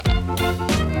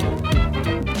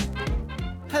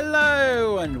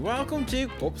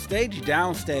welcome to Upstage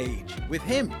Downstage, with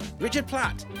him, Richard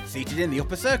Platt, seated in the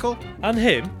upper circle. And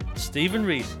him, Stephen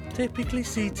Rees, typically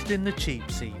seated in the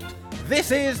cheap seat. This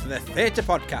is the Theatre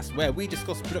Podcast, where we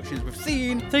discuss productions we've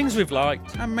seen, Things we've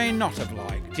liked, and may not have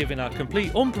liked, giving our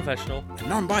complete unprofessional and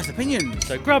non-biased opinions.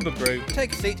 So grab a brew,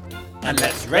 Take a seat, and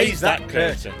let's raise that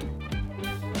curtain.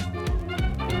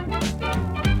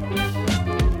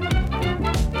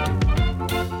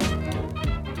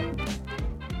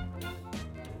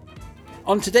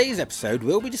 On today's episode,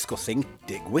 we'll be discussing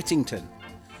Dick Whittington.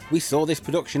 We saw this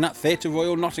production at Theatre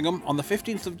Royal Nottingham on the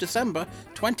 15th of December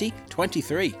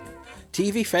 2023.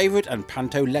 TV favourite and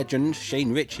panto legend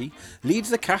Shane Ritchie leads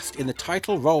the cast in the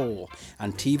title role,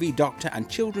 and TV doctor and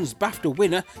children's BAFTA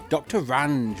winner Dr.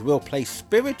 Range will play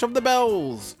Spirit of the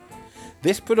Bells.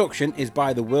 This production is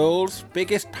by the world's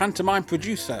biggest pantomime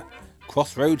producer,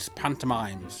 Crossroads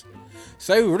Pantomimes.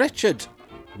 So Richard,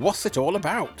 what's it all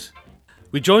about?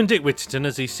 We join Dick Whittington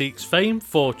as he seeks fame,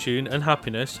 fortune and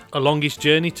happiness along his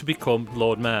journey to become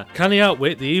Lord Mayor. Can he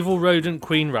outwit the evil rodent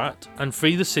Queen Rat and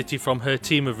free the city from her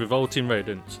team of revolting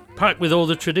rodents? Packed with all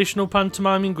the traditional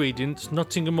pantomime ingredients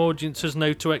Nottingham audiences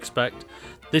know to expect,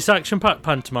 this action-packed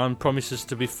pantomime promises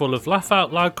to be full of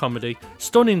laugh-out-loud comedy,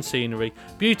 stunning scenery,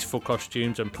 beautiful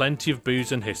costumes and plenty of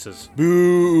boos and hisses.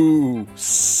 Boo!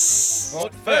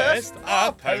 But first,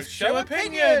 our post-show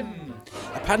opinion.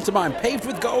 A pantomime paved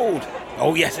with gold.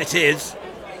 Oh yes, it is.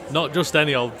 Not just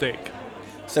any old Dick.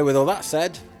 So with all that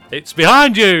said... It's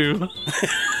behind you!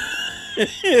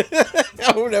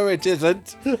 Oh no, it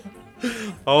isn't.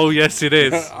 Oh yes, it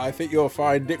is. I think you'll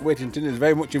find Dick Whittington is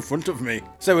very much in front of me.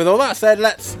 So with all that said,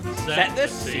 let's Set the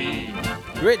scene.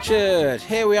 Richard,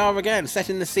 here we are again,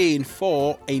 setting the scene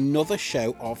for another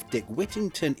show of Dick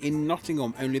Whittington in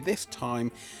Nottingham. Only this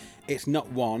time, it's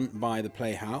not one by the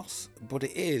Playhouse, but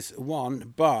it is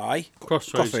one by...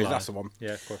 Crossroads, that's the one.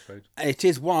 Yeah, Crossroads. It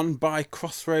is one by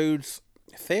Crossroads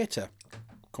Theatre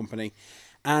Company.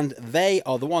 And they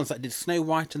are the ones that did Snow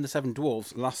White and the Seven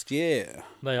Dwarfs last year.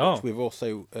 They are. Which we've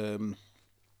also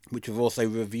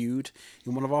reviewed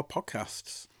in one of our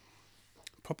podcasts.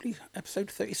 Probably episode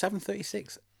 37,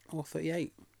 36 or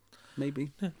 38,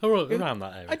 maybe. Yeah, around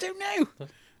that area. I don't know.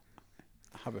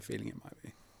 I have a feeling it might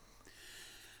be.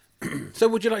 So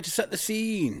would you like to set the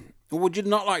scene? Or would you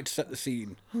not like to set the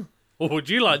scene? Or would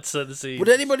you like to set the scene? Would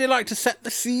anybody like to set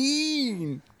the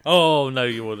scene? Oh, no,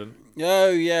 you wouldn't. Oh,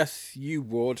 yes, you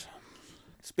would.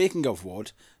 Speaking of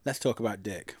would, let's talk about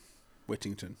Dick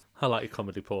Whittington. I like your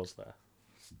comedy pause there.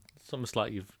 It's almost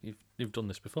like you've done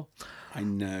this before. I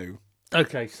know.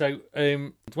 Okay, so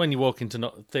when you walk into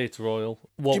Theatre Royal...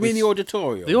 Do you mean the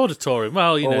auditorium? The auditorium,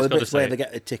 well, you know, it's got to say... where they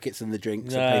get the tickets and the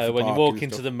drinks and pay No, for when you parking walk and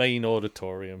into stuff. the main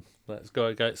auditorium. Let's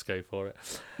go for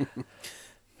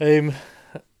it.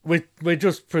 We're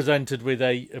just presented with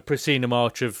a proscenium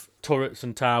march of turrets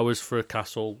and towers for a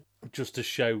castle, just to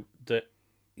show that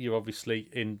you're obviously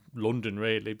in London,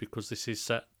 really, because this is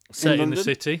set in the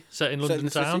city, set in London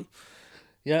town.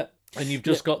 Yeah, and you've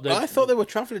just got the... I thought they were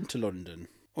travelling to London.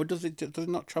 Or does it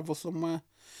not travel somewhere?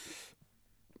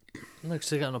 No, because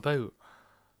they get on a boat.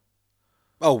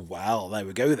 Oh, well, there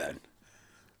we go then.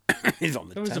 He's on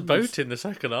the There was a Thames. boat in the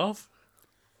second half.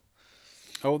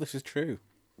 Oh, this is true.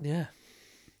 Yeah.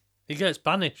 He gets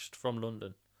banished from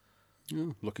London.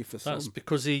 Oh, lucky for some. That's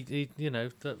because he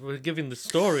that we're giving the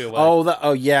story away.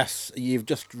 Oh, yes. You've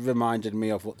just reminded me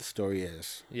of what the story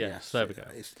is. Yes, there we go.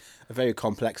 It's a very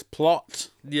complex plot.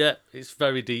 Yeah, it's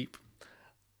very deep.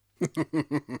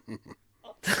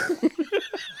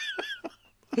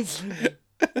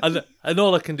 and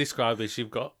all I can describe is you've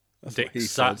got That's what he Dick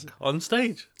sat says. on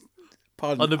stage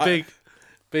Pardon. on a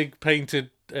big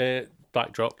painted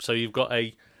backdrop. So you've got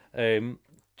a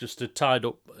just a tied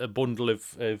up a bundle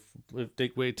of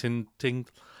Dick Whittington's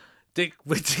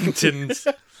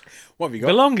What have you got?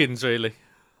 belongings, really.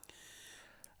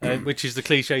 Which is the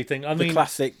cliche thing. I The mean,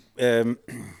 classic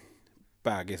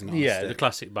bag, isn't it? yeah, the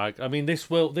classic bag. I mean, this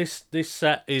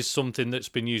set is something that's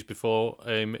been used before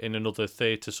in another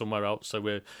theatre somewhere else. So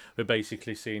we're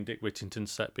basically seeing Dick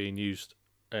Whittington's set being used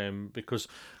because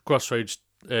Crossroads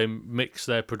mix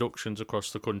their productions across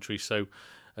the country. So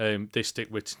this Dick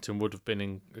Whittington would have been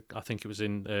in, I think it was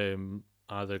in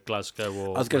either Glasgow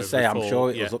or... I was going to say, I'm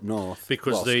sure it was up north.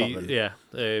 Because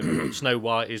Scotland. Snow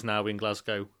White is now in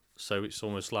Glasgow, so it's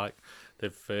almost like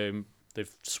they've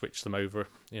switched them over,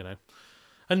 you know.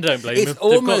 And don't blame them. It's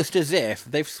almost as if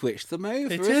they've switched them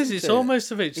over. It is. It's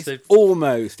almost of it. It's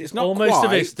almost. It's not almost quite.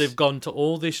 of it. They've gone to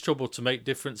all this trouble to make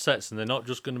different sets, and they're not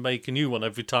just going to make a new one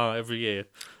every year.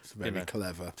 It's very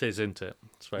clever. It is, isn't it?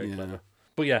 It's very clever.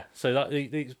 But yeah, so that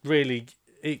it's really,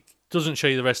 it doesn't show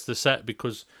you the rest of the set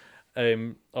because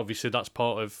Obviously, that's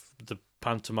part of the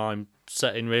pantomime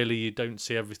setting. Really, you don't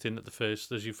see everything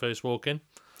as you first walk in.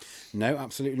 No,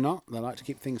 absolutely not. They like to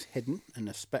keep things hidden and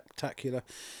a spectacular.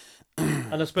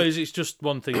 And I suppose it's just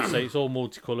one thing to say. It's all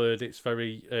multicoloured. It's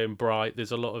very bright.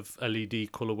 There's a lot of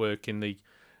LED colour work in the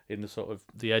sort of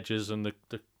the edges and the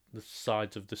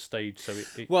sides of the stage. So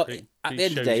at the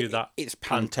end of the day, it's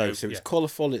panto, so it's yeah.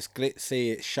 colourful, it's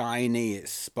glitzy, it's shiny,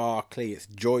 it's sparkly, it's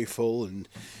joyful, and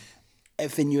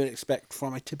everything you would expect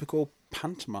from a typical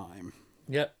pantomime.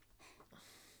 Yep.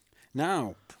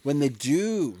 Now, when they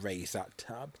do raise that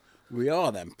tab, we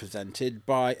are then presented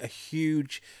by a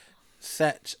huge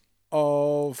set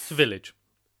of... It's a village.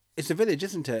 It's a village,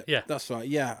 isn't it? Yeah. That's right,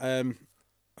 yeah.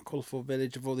 A colourful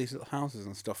village of all these little houses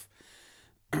and stuff.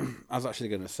 I was actually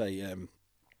going to say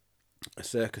a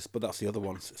circus, but that's the other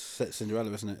one. It's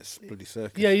Cinderella, isn't it? It's bloody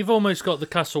circus. Yeah, you've almost got the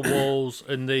castle walls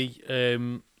and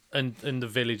the and the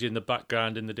village in the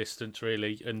background in the distance,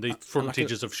 really, and the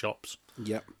frontages of shops.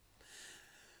 Yep.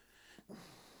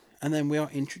 And then we are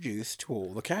introduced to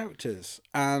all the characters.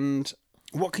 And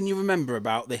what can you remember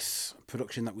about this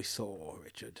production that we saw,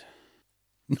 Richard?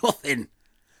 Nothing.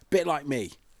 Bit like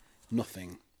me.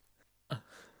 Nothing.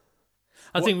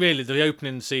 I think really the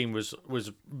opening scene was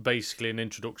basically an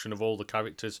introduction of all the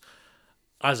characters,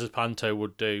 as a panto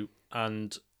would do,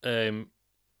 and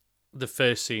the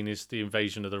first scene is the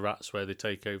invasion of the rats, where they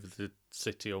take over the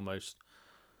city almost.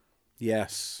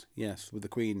 Yes, with the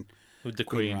Queen. With the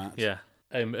Queen, rat. yeah.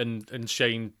 And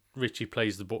Shane Ritchie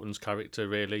plays the Buttons character,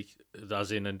 really,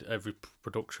 as in every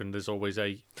production. There's always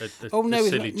a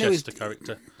silly Chester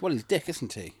character. Well, he's Dick,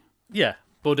 isn't he? Yeah.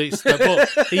 But he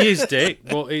is Dick.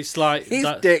 But it's like he's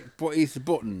Dick, but he's the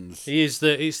Buttons. He is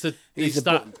it's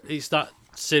that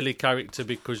silly character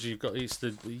because you've got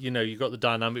the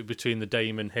dynamic between the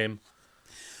dame and him.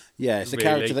 Yeah, it's the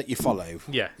character that you follow.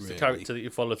 Yeah, it's the character that you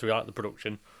follow throughout the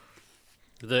production.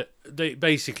 That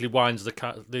basically winds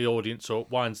the audience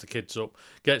up, winds the kids up,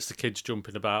 gets the kids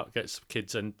jumping about, gets the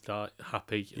kids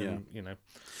happy, and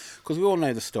because we all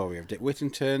know the story of Dick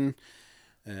Whittington.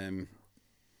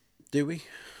 Do we?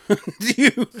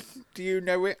 do you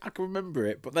know it? I can remember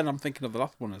it, but then I'm thinking of the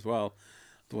last one as well,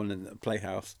 the one in the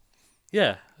playhouse.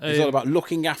 Yeah, it's all about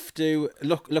looking after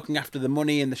the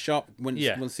money in the shop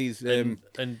once he's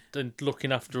and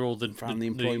looking after all the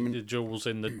employment, the jewels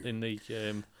in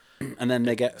the and then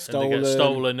they get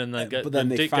stolen, and but then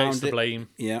Dick gets the blame.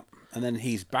 Yeah, and then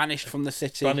he's banished from the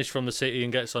city.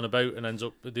 And gets on a boat and ends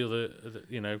up the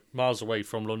other, miles away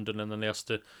from London, and then he has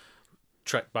to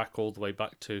trek back all the way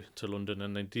back to London,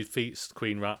 and then defeats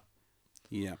Queen Rat.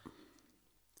 Yeah.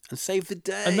 And save the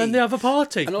day. And then they have a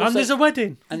party. And there's a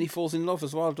wedding. And he falls in love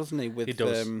as well, doesn't he? With he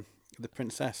does. The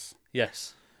princess.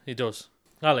 Yes, he does.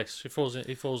 Alice. He falls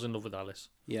in love with Alice.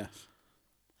 Yes.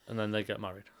 And then they get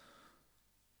married.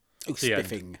 Oh,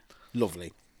 spiffing.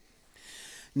 Lovely.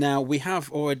 Now, we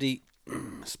have already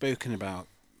spoken about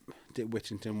Dick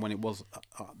Whittington when it was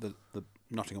at the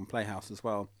Nottingham Playhouse as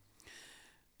well.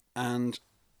 And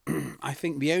I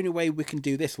think the only way we can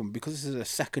do this one, because this is a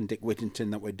second Dick Whittington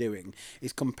that we're doing,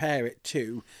 is compare it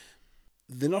to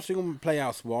the Nottingham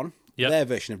Playhouse one, their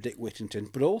version of Dick Whittington,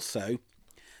 but also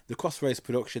the Crossroads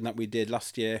production that we did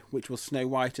last year, which was Snow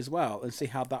White as well, and see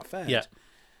how that fared.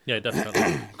 Yeah,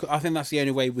 definitely. I think that's the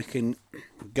only way we can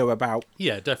go about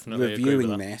definitely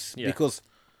reviewing this, because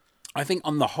I think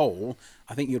on the whole,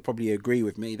 I think you'd probably agree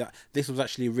with me that this was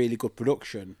actually a really good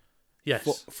production.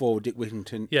 Yes. For Dick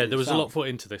Whittington. Yeah, there was a lot put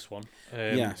into this one.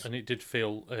 Yes. And it did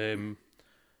feel...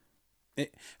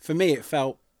 for me,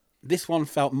 this one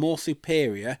felt more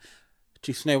superior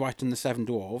to Snow White and the Seven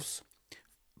Dwarfs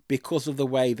because of the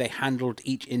way they handled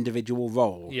each individual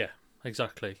role. Yeah,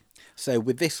 exactly. So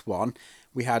with this one,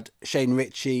 we had Shane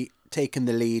Ritchie taking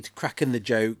the lead, cracking the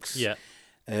jokes, doing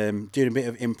a bit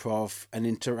of improv and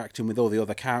interacting with all the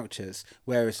other characters,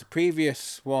 whereas the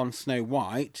previous one, Snow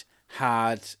White,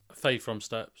 had... Faye from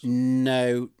Steps.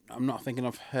 No, I'm not thinking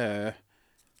of her.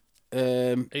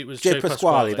 It was Joe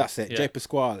Pasquale, that's it, yeah. Joe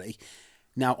Pasquale.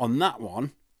 Now, on that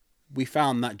one, we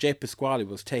found that Joe Pasquale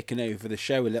was taking over the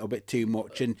show a little bit too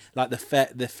much, and like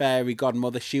the fairy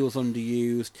godmother, she was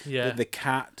underused. Yeah. The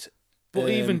cat. But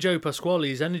even Joe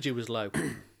Pasquale's energy was low.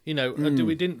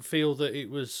 We didn't feel that it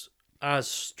was as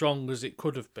strong as it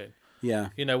could have been. Yeah.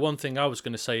 One thing I was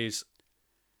going to say is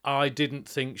I didn't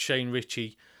think Shane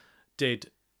Ritchie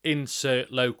did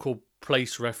insert local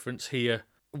place reference here,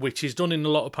 which is done in a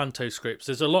lot of panto scripts.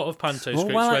 There's a lot of panto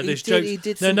scripts where there's jokes. He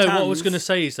did what I was going to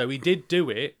say is though he did do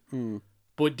it,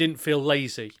 but it didn't feel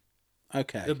lazy.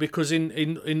 Okay. Because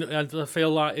in I feel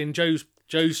like in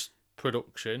Joe's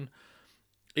production,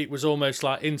 it was almost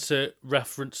like insert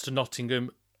reference to Nottingham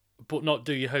but not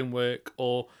do your homework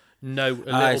or know a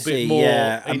little I see, bit more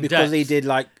yeah. in And because depth. he did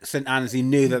like St Anne's, he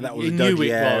knew that was He a knew dodgy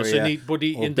it area. was,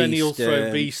 and then he'll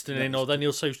throw Beeston in, or that's- then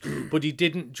he'll say, but he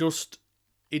didn't just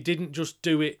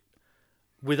do it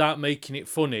without making it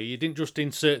funny. He didn't just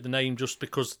insert the name just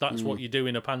because that's what you do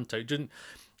in a panto.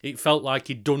 It felt like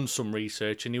he'd done some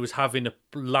research and he was having a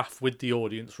laugh with the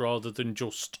audience rather than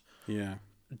just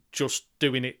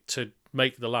doing it to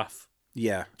make the laugh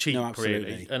cheap, no,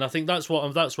 absolutely. really. And I think that's where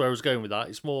I was going with that.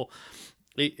 It's more,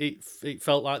 it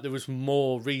felt like there was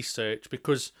more research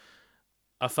because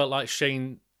I felt like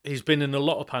Shane, he's been in a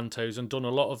lot of pantos and done a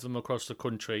lot of them across the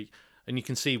country, and you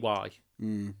can see why.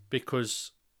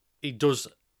 Because he does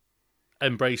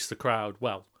embrace the crowd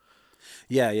well.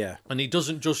 Yeah. And he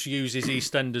doesn't just use his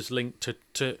EastEnders link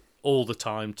to all the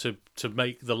time to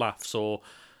make the laughs, or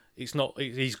he's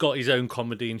got his own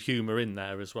comedy and humour in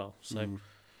there as well.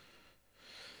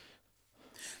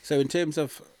 So in terms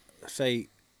of, say,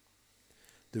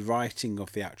 the writing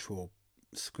of the actual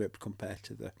script compared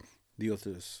to the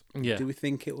others, do we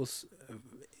think it was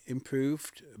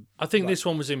improved? I think this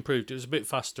one was improved. It was a bit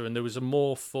faster, and there was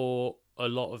more for a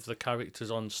lot of the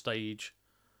characters on stage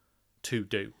to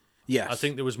do. Yes. I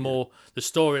think there was more. The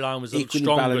storyline was Equally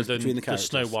stronger balanced than between the the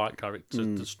Snow characters. White character,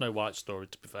 the Snow White story.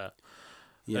 To be fair,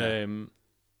 Yeah.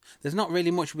 There's not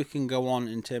really much we can go on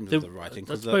in terms of the writing.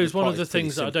 I suppose one of the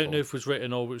things that I don't know if was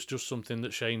written or was just something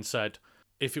that Shane said,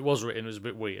 if it was written, it was a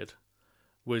bit weird,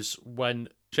 was when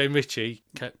Shane Ritchie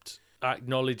kept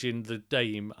acknowledging the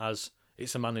dame as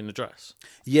it's a man in a dress.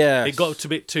 Yeah. It got a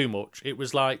bit too much. It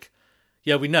was like,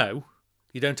 yeah, we know.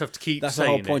 You don't have to keep That's saying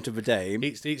the whole point of a dame.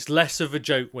 It's less of a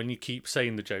joke when you keep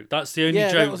saying the joke. That's the only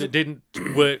Yeah, joke that didn't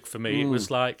work for me. It was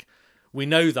like, we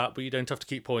know that, but you don't have to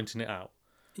keep pointing it out.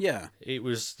 Yeah. It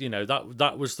was,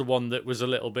 that was the one that was a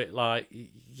little bit like,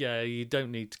 yeah, you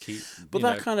don't need to keep... But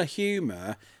that kind of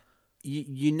humour,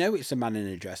 you know it's a man in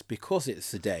a dress because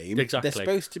it's the dame. Exactly. They're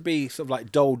supposed to be sort of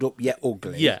like dolled up yet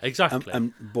ugly. Yeah, exactly.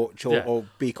 And butch or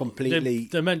be completely...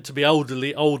 They're meant to be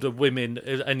older women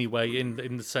anyway,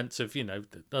 in the sense of,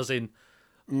 as in...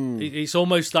 It's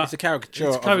almost that... It's a caricature.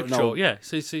 It's a caricature, of an old, yeah.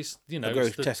 It's it's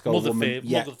the old woman,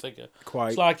 mother figure. Quite.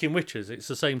 It's like in Witches. It's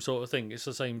the same sort of thing. It's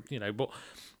the same, but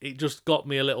it just got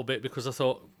me a little bit because I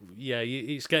thought, yeah,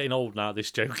 it's getting old now,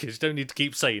 this joke. You don't need to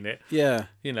keep saying it. Yeah.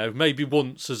 Maybe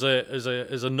once as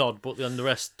a nod, but then the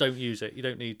rest don't use it. You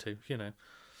don't need to,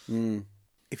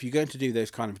 If you're going to do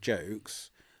those kind of jokes,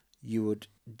 you would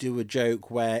do a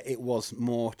joke where it was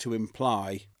more to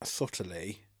imply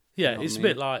subtly. Yeah, it's a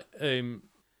bit like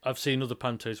I've seen other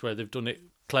pantos where they've done it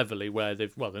cleverly, where I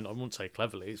wouldn't say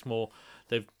cleverly. It's more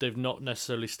they've not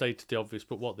necessarily stated the obvious,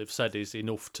 but what they've said is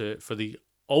enough for the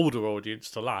older audience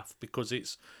to laugh because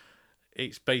it's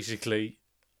basically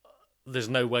there's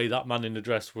no way that man in the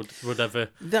dress would ever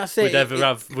ever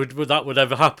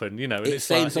happen. And it's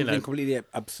saying like, something completely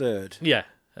absurd. Yeah,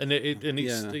 and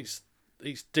it's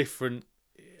different.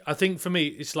 I think for me,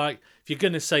 it's like if you're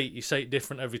going to say it, you say it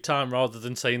different every time rather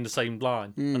than saying the same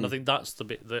line. And I think that's the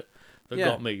bit that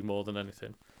got me more than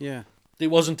anything. Yeah. It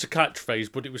wasn't a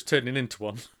catchphrase, but it was turning into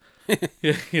one.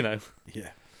 Yeah.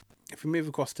 Yeah. If we move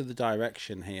across to the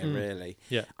direction here, really,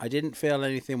 yeah, I didn't feel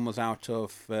anything was out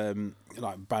of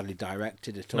badly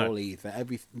directed at all either.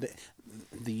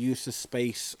 The use of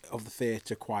space of the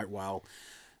theatre quite well.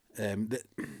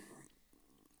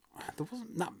 There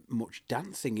wasn't that much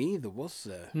dancing either, was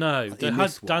there? No, they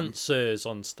had dancers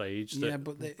on stage. Yeah,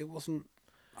 but it wasn't.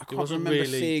 I can't wasn't remember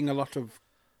really... seeing a lot of.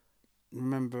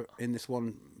 Remember in this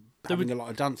one having a lot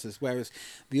of dancers, whereas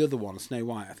the other one, Snow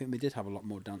White, I think they did have a lot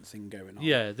more dancing going on.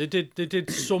 Yeah, they did. They did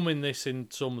some in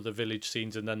some of the village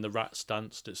scenes, and then the rats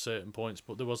danced at certain points,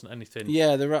 but there wasn't anything.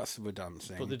 Yeah, the rats were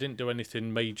dancing, but they didn't do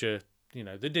anything major.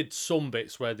 They did some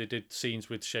bits where they did scenes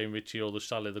with Shane Ritchie or the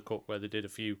Sally the Cook, where they did a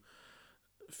few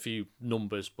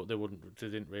numbers, but they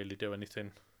didn't really do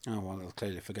anything. Oh well, it was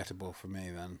clearly forgettable for me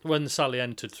then. When Sally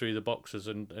entered through the boxes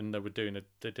and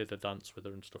they did a dance with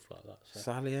her and stuff like that. So.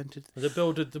 Sally entered. They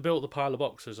built the pile of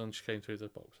boxes and she came through the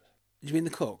boxes. Do you mean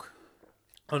the cook?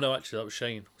 Oh no, actually that was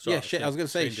Shane. Sorry, I was going to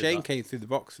say Shane came through the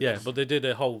boxes. Yeah, but they did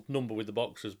a whole number with the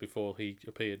boxes before he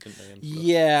appeared, didn't they?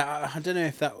 Yeah, I don't know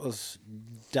if that was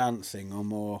dancing or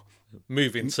more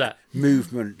moving set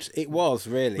movement. It was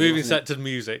really moving set to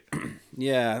music.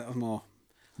 Yeah, that was more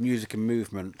music and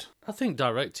movement. I think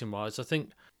directing wise,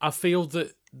 I feel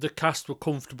that the cast were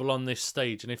comfortable on this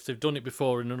stage, and if they've done it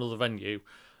before in another venue,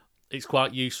 it's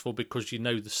quite useful because you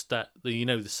know the set that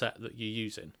you're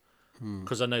using.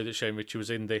 Because I know that Shane Ritchie was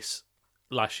in this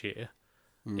last year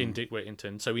in Dick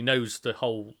Whittington, so he knows the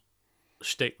whole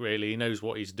shtick really. He knows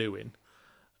what he's doing,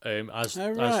 Okay.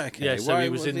 Yeah, so Why he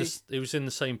was was he was in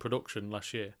the same production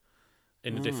last year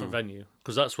in a different venue,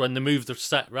 because that's when they moved the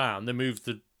set round. They moved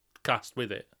the cast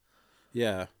with it.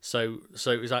 Yeah. So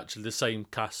it was actually the same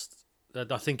cast.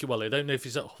 I think, well, I don't know if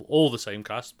it's all the same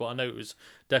cast, but I know it was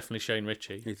definitely Shane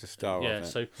Ritchie. He's the star Yeah,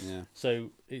 of it. so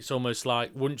it's almost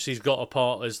like once he's got a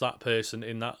part as that person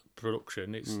in that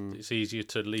production, it's easier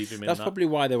to leave him in that. That's probably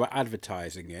why they were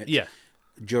advertising it. Yeah.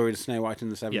 During Snow White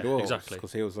and the Seven Dwarfs. Exactly.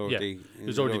 Because he was already... He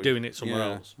was already doing it somewhere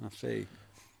else. I see.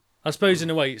 I suppose in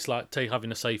a way it's like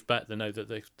having a safe bet. They know that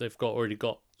they've already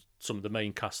got some of the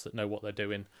main cast that know what they're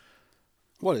doing.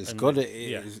 Well, it's good.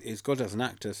 It's good as an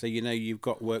actor, so you know you've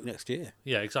got work next year.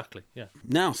 Yeah, exactly. Yeah.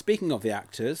 Now, speaking of the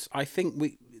actors, I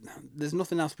think there's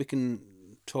nothing else we can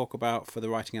talk about for the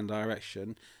writing and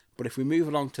direction. But if we move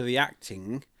along to the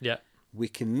acting, we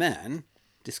can then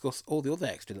discuss all the other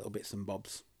extra little bits and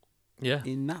bobs. Yeah.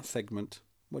 In that segment,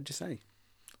 what'd you say?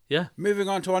 Yeah. Moving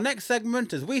on to our next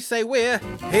segment, as we say, we're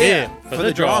here for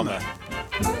the drama.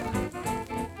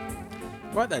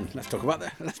 Right then, let's talk about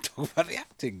the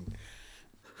acting.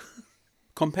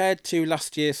 Compared to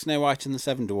last year's Snow White and the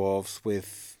Seven Dwarfs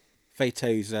with Faye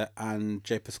Tozer and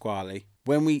Joe Pasquale,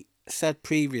 when I said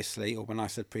previously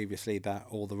that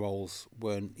all the roles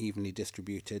weren't evenly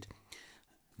distributed,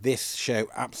 this show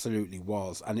absolutely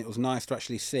was, and it was nice to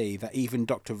actually see that even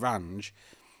Dr. Range,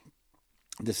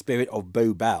 the spirit of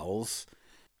Bo Bells,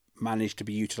 managed to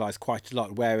be utilised quite a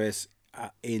lot, whereas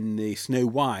in the Snow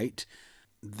White,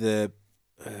 the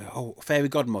fairy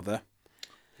godmother,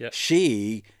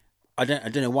 she... I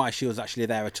don't know why she was actually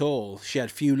there at all. She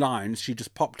had few lines. She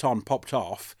just popped on, popped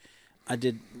off. I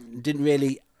didn't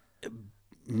really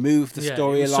move the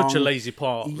story it was along. Such a lazy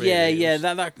part. Really. Yeah.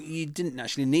 That you didn't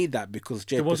actually need that because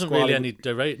there wasn't really any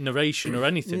narration or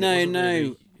anything. No.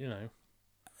 Really, you know.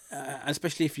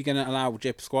 Especially if you're going to allow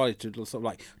Joe Pasquale to sort of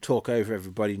like talk over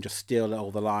everybody and just steal all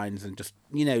the lines and just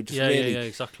really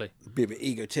exactly be a bit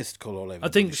egotistical all over. I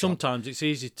think sometimes it's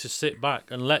easy to sit back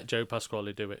and let Joe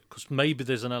Pasquale do it because maybe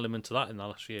there's an element of that in the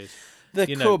last years. There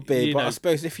could be, but I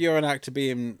suppose if you're an actor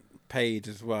being paid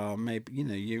as well, maybe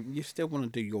you still want to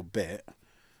do your bit,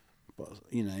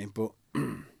 but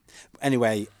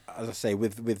anyway, as I say,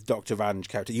 with Dr. Van's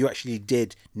character, you actually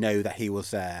did know that he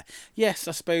was there. Yes,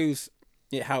 I suppose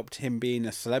it helped him being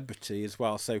a celebrity as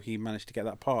well, so he managed to get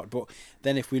that part. But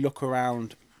then if we look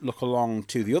along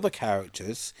to the other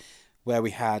characters, where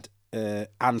we had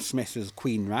Anne Smith as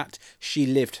Queen Rat, she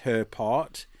lived her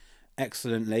part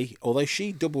excellently, although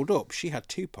she doubled up. She had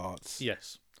two parts.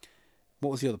 Yes.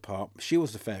 What was the other part? She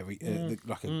was the fairy,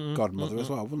 like a godmother as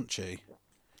well, wasn't she?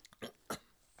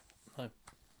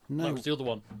 No. That was the other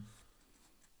one.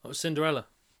 That was Cinderella.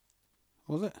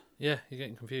 Was it? Yeah, you're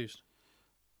getting confused.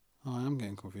 Oh, I am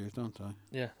getting confused, aren't I?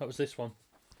 Yeah, that was this one.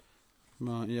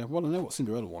 Right, yeah. Well, I know what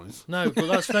Cinderella one is. No,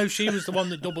 but she was the one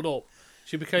that doubled up.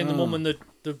 She became the mum and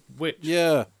the witch.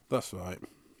 Yeah, that's right.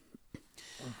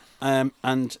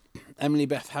 And Emily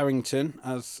Beth Harrington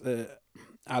as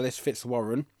Alice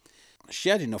Fitzwarren. She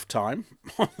had enough time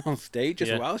on stage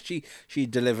as well. She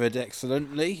delivered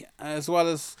excellently, as well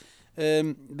as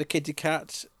the kitty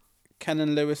cat,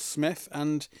 Kenan Lewis Smith,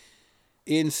 and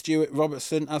Ian Stewart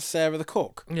Robertson as Sarah the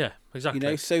cook. Yeah,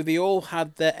 exactly. So they all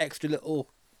had their extra little...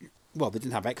 Well, they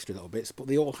didn't have extra little bits, but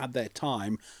they all had their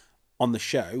time on the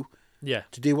show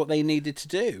to do what they needed to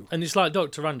do. And it's like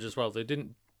Dr. Range as well.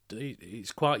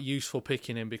 It's quite useful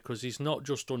picking him because he's not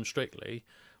just done Strictly,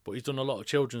 but he's done a lot of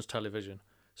children's television.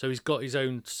 So he's got his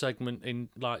own segment in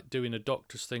like doing a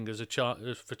doctor's thing as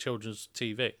for children's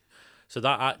TV. So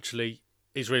that actually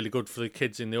is really good for the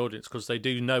kids in the audience because they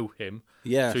do know him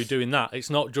through doing that. It's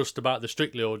not just about the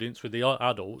Strictly audience with the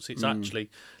adults. It's actually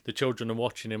the children are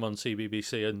watching him on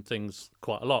CBBC and things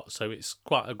quite a lot. So it's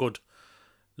quite a good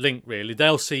link, really.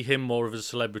 They'll see him more of a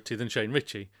celebrity than Shane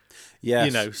Ritchie.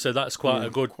 Yes. So that's quite a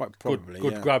good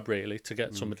good grab, really, to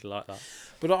get somebody like that.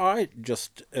 But I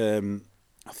just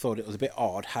I thought it was a bit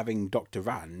odd having Dr.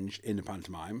 Range in the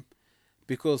pantomime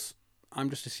because I'm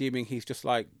just assuming he's just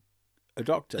like a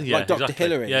doctor, like Dr. Exactly.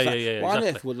 Hillary. Why on exactly.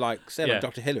 earth would like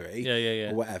Dr. Hillary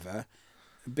or whatever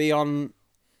be on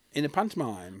in a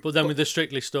pantomime? But then with the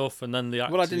Strictly stuff and then the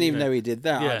actors, well, I didn't even know he did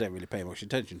that. I don't really pay much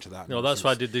attention to that. No, that's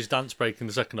why I did this dance break in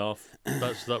the second half.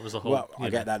 That was the whole. Well,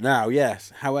 I get that now.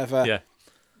 Yes, however,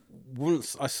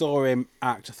 once I saw him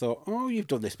act, I thought, "Oh, you've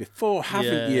done this before,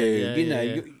 haven't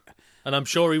you?" And I'm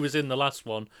sure he was in the last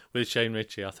one with Shane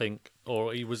Ritchie, I think,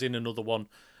 or he was in another one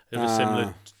of a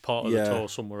similar part of the tour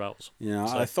somewhere else. Yeah,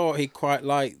 so I thought he quite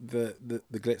liked the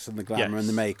glitz and the glamour and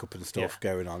the makeup and stuff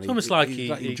going on. It's almost like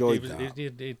he enjoyed that.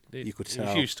 You could tell. He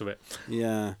was used to it.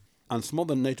 Yeah, and some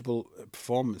other notable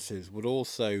performances would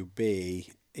also be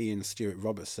Ian Stewart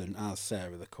Robertson as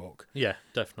Sarah the cook. Yeah,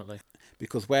 definitely.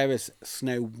 Because whereas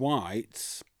Snow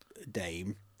White's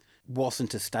dame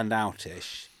wasn't as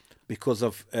standoutish because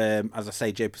of, as I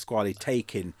say, Joe Pasquale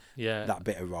taking that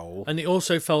bit of role. And it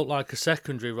also felt like a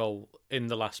secondary role in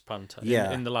the last Panto,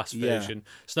 in the last version.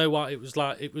 Snow White,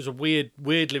 it was a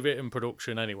weirdly written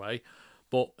production anyway,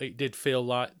 but it did feel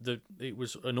like it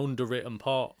was an underwritten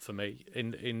part for me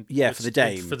for the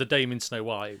dame. For the dame in Snow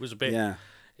White. It was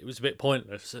a bit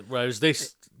pointless. Whereas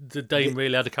the dame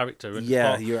really had a character. And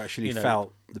you actually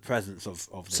felt the presence of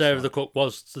this Sarah the cook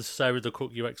was the Sarah the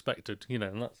cook you expected,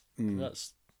 and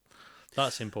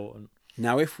that's important.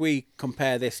 Now, if we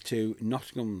compare this to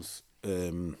Nottingham's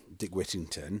Dick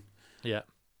Whittington,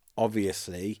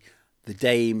 obviously the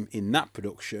dame in that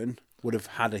production would have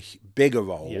had a bigger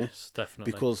role. Yes,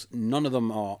 definitely. Because none of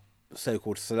them are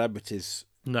so-called celebrities.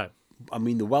 No. I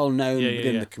mean, they're well known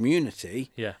within the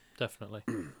community. Yeah, definitely.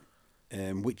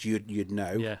 Which you'd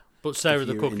know. Yeah, but Sarah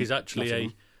the cook is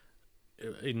actually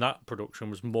in that production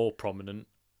was more prominent.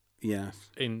 Yes.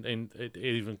 In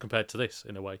even compared to this,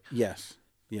 in a way. Yes.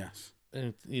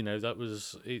 And that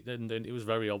was, and then it was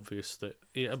very obvious that.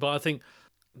 But I think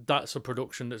that's a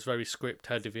production that's very script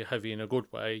heavy in a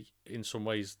good way in some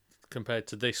ways compared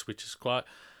to this, which is quite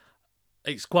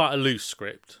a loose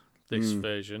script. This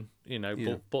version,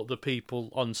 but the people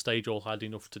on stage all had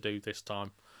enough to do this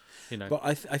time. But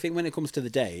I think when it comes to the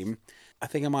dame, I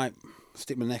think I might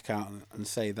stick my neck out and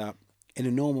say that in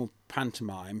a normal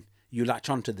pantomime, you latch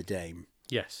onto the dame.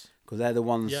 Yes. Because they're the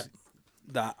ones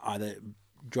that either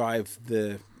drive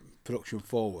the production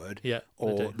forward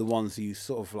or the ones you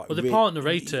sort of like... Well, they're part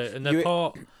narrator and they're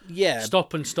part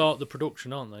stop and start the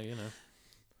production, aren't they?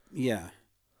 Yeah.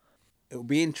 It would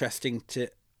be interesting to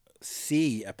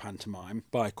see a pantomime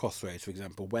by Crossroads, for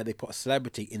example, where they put a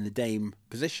celebrity in the dame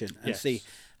position and see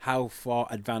how far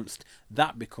advanced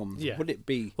that becomes. Would it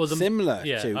be similar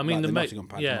to the Nottingham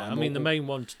pantomime? Yeah, I mean, the main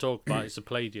one to talk about is the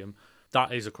Palladium.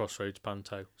 That is a Crossroads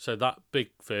panto. So that big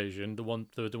version, the one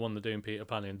they're doing Peter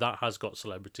Pan in, that has got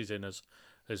celebrities in as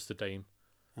the dame.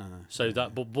 But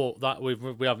that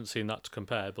we haven't seen that to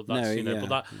compare. But that's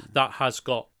but that has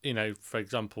got for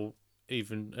example,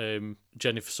 even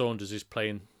Jennifer Saunders is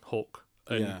playing Hook,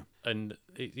 and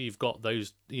you've got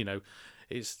those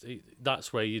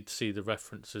that's where you'd see the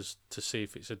references to see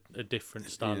if it's a different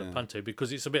style of panto,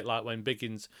 because it's a bit like when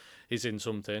Biggins is in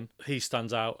something, he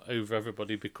stands out over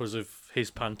everybody because of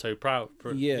his panto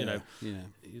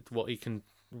what he can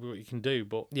do.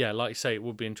 But like you say, it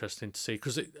would be interesting to see,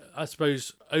 because I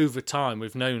suppose over time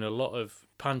we've known a lot of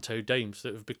panto dames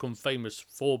that have become famous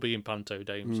for being panto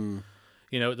dames.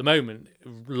 At the moment,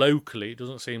 locally, it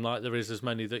doesn't seem like there is as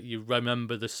many that you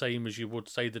remember the same as you would,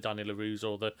 say, the Danny LaRue's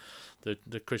or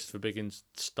the Christopher Biggins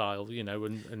style,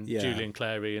 and Julian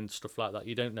Clary and stuff like that.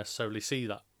 You don't necessarily see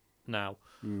that now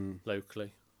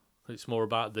locally. It's more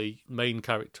about the main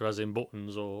character, as in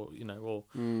Buttons,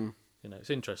 it's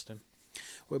interesting.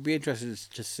 Well, it'd be interesting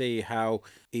to see how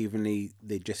evenly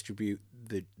they distribute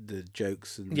the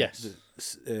jokes and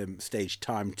the stage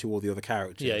time to all the other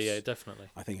characters. Yeah, definitely.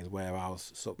 I think is where I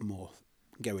was sort of more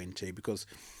going to, because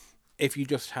if you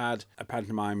just had a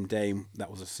pantomime dame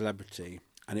that was a celebrity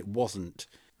and it wasn't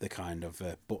the kind of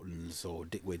Buttons or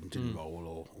Dick Whittington role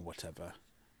or whatever,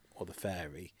 or the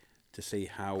fairy, to see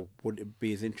how would it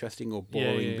be as interesting or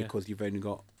boring because you've only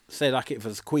got, say, like if it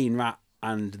was Queen Rat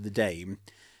and the dame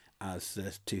as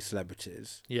the two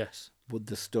celebrities, would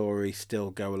the story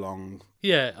still go along?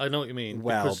 Yeah, I know what you mean.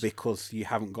 Well, because you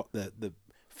haven't got the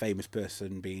famous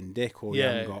person being Dick, or you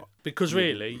haven't got... Because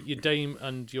really, your dame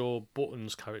and your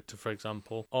Buttons character, for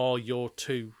example, are your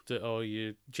two that are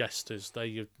your jesters. They're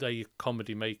your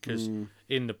comedy makers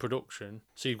in the production.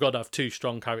 So you've got to have two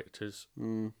strong characters,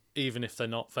 even if they're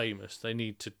not famous. They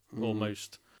need to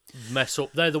almost mess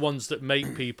up. They're the ones that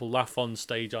make people laugh on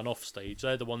stage and off stage.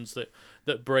 They're the ones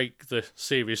that break the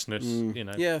seriousness.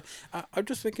 Yeah, I'm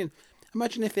just thinking.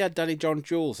 Imagine if they had Danny John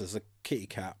Jules as a kitty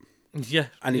cat. Yeah,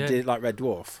 and he did it like Red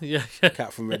Dwarf. Yeah,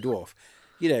 cat from Red Dwarf.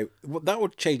 That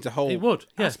would change the whole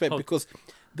aspect, because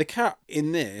the cat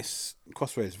in this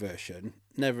Crossroads version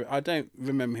I don't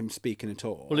remember him speaking at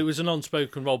all. Well, it was an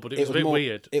unspoken role, but it was a bit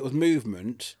weird. It was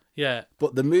movement. Yeah.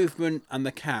 But the movement and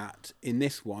the cat in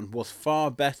this one was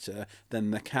far better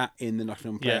than the cat in the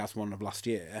Nottingham Playhouse one of last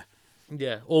year.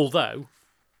 Yeah, although...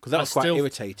 Because that was quite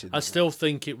irritating. I still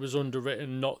think it was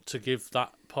underwritten not to give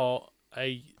that part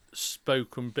a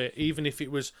spoken bit, even if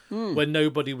it was when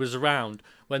nobody was around.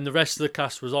 When the rest of the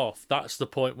cast was off, that's the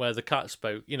point where the cat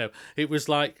spoke. It was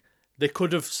like they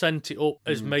could have sent it up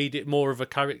as made it more of a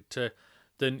character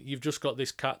than you've just got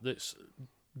this cat that's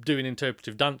doing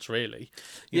interpretive dance, really.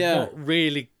 Yeah.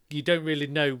 You don't really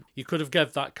know. You could have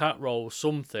gave that cat role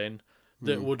something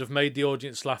that would have made the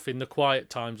audience laugh in the quiet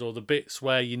times or the bits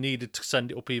where you needed to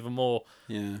send it up even more.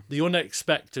 Yeah. The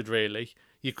unexpected, really.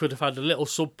 You could have had a little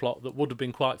subplot that would have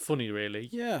been quite funny, really,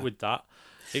 with that.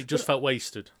 It just felt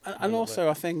wasted. And also,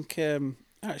 I think,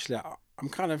 actually, I'm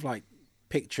kind of like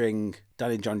picturing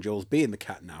Danny John Jules being the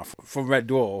cat now from Red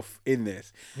Dwarf in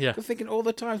this. Yeah. I'm thinking all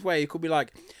the times where he could be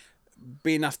like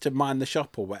being asked to mind the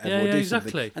shop or whatever, or do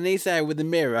exactly. something, and he's there with the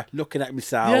mirror looking at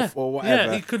himself or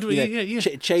whatever. Yeah, he could be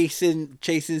chasing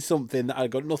something that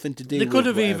had got nothing to do. They could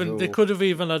with they could have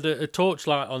even had a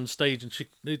torchlight on stage, and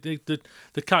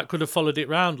the cat could have followed it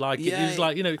round it was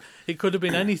like, it could have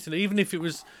been anything, even if it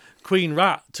was Queen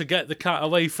Rat to get the cat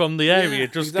away from the area.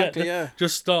 Just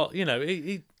start.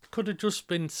 It could have just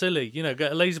been silly.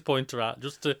 Get a laser pointer out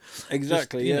just to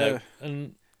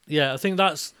and I think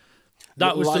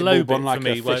that was the low bit for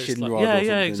me. Where it's like,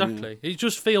 exactly. It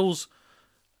just feels.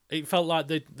 It felt like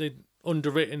they'd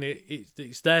underwritten it.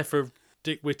 It's there for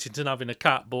Dick Whittington having a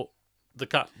cat, but the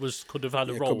cat could have had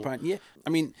a role. Yeah, I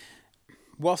mean,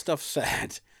 whilst I've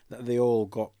said that they all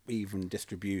got even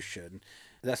distribution,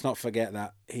 let's not forget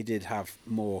that he did have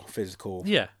more physical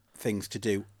things to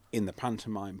do in the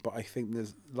pantomime. But I think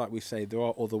there's, like we say, there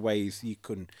are other ways you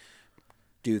can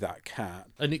do that cat.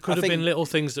 And it could have been little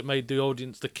things that made the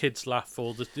audience, the kids laugh,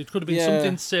 or it could have been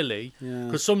something silly.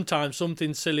 Because sometimes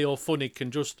something silly or funny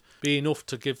can just be enough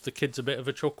to give the kids a bit of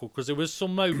a chuckle. Because there was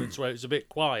some moments where it was a bit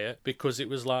quiet because it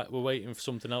was like we're waiting for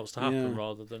something else to happen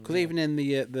rather than. Because even in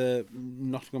the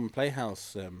Nottingham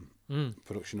Playhouse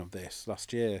production of this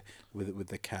last year with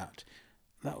the cat,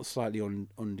 that was slightly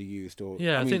underused.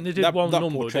 I think they did one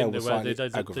number, didn't they, where they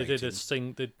did a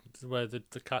sing, where the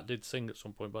cat did sing at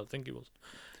some point, but I think it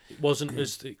wasn't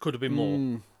as, it could have been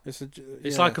more.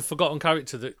 It's like a forgotten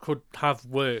character that could have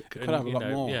work. Could have a lot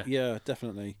more. Yeah,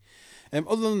 definitely.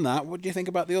 Other than that, what do you think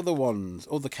about the other ones,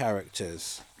 other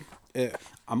characters?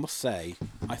 I must say,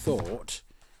 I thought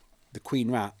the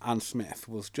Queen Rat, Anne Smith,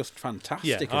 was just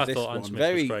fantastic as this one. Anne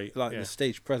Smith was great. The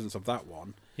stage presence of that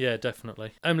one. Yeah,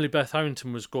 definitely. Emily Beth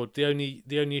Harrington was good. The only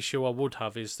issue I would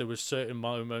have is there was certain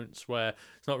moments where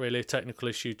it's not really a technical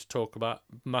issue to talk about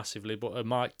massively, but her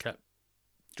mic kept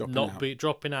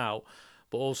dropping out,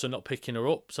 but also not picking her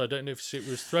up. So I don't know if it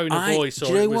was throwing a voice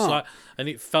or it was like, and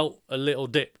it felt a little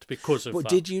dipped because of that. But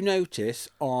did you notice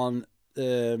on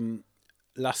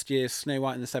last year's Snow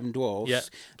White and the Seven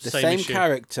Dwarfs, the same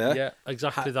character,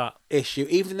 exactly that issue,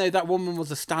 even though that woman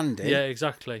was a stand-in. Yeah,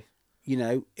 exactly.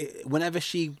 Whenever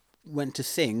she went to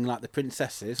sing, like the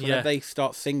princesses, whenever they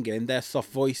start singing their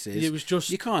soft voices, it was just,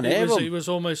 you can't hear them. It was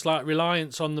almost like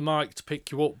reliance on the mic to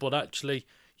pick you up, but actually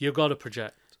you've got to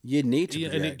project. You need to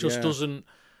project, and it just doesn't.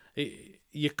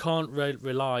 You can't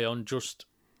rely on just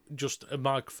a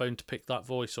microphone to pick that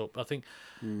voice up. I think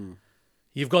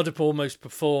you've got to almost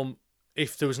perform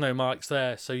if there was no mics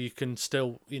there, so you can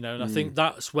still, and I think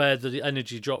that's where the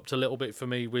energy dropped a little bit for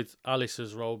me with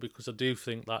Alice's role, because I do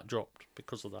think that dropped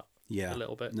because of that. Yeah, a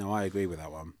little bit. No, I agree with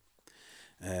that one.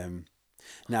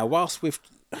 Now, whilst we've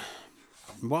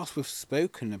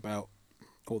spoken about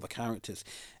all the characters,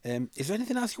 is there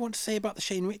anything else you want to say about the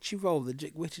Shane Ritchie role, the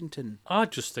Dick Whittington? I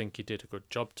just think he did a good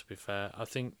job, to be fair. I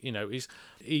think,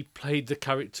 he played the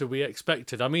character we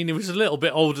expected. I mean, he was a little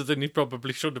bit older than he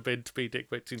probably should have been to be Dick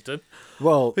Whittington.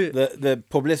 Well, the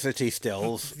publicity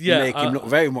stills make him look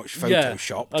very much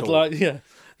photoshopped.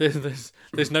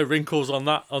 There's no wrinkles on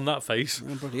that face.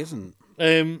 But he isn't.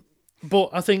 But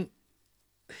I think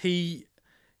he's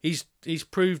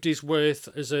proved his worth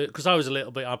because I was a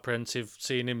little bit apprehensive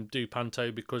seeing him do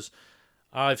Panto, because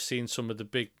I've seen some of the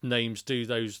big names do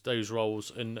those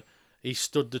roles, and he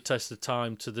stood the test of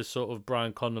time to the sort of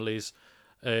Brian Connolly's.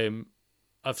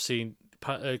 I've seen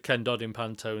Ken Dodd in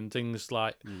Panto and things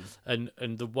like, and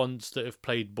the ones that have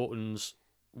played Buttons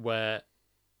where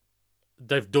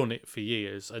they've done it for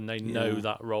years and they know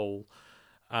that role.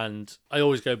 And I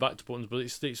always go back to Buttons, but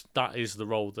that is the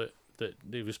role that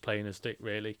he was playing as Dick,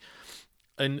 really.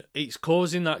 And it's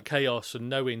causing that chaos and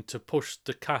knowing to push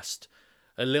the cast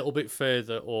a little bit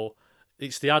further, or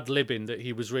it's the ad-libbing that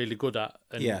he was really good at.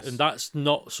 And, and that's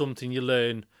not something you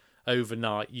learn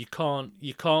overnight. You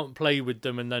can't play with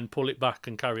them and then pull it back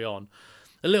and carry on.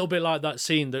 A little bit like that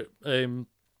scene that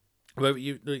where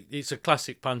it's a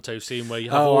classic Panto scene where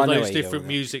you have all those different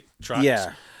music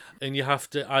tracks, and you have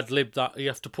to ad lib that. You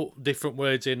have to put different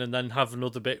words in, and then have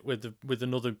another bit with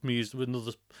another music, with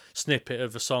another snippet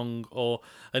of a song,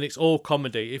 and it's all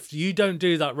comedy. If you don't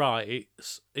do that right,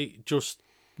 it just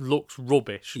looks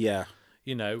rubbish. Yeah.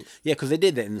 you know. Yeah, because they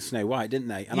did it in the Snow White, didn't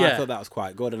they? And I Yeah. thought that was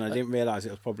quite good, and I didn't realise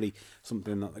it was probably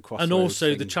something that the Crossroads And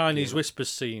also the thing Chinese did. whispers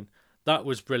scene. That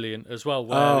was brilliant as well.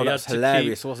 Where Oh, he that's had to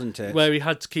hilarious, keep, wasn't it? Where he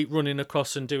had to keep running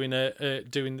across and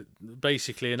doing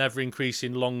basically an ever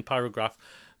increasing long paragraph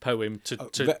poem to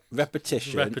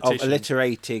repetition of repetition.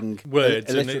 alliterating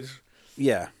words,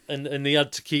 yeah, and he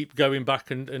had to keep going back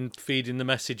and feeding the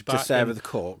message back to Sarah and the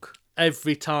cook.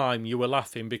 every time you were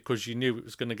laughing because you knew it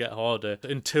was going to get harder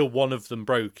until one of them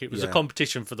broke. It was a Yeah.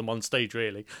 competition for them on stage,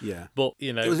 really. Yeah, But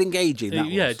you know, it was engaging. That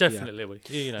yeah, was, definitely.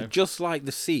 You know, just like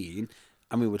the scene.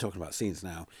 I mean, we're talking about scenes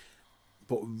now,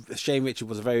 but Shane Ritchie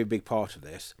was a very big part of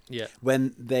this. Yeah.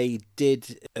 When they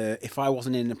did, if I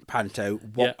wasn't in a panto,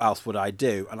 what else would I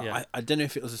do? And I don't know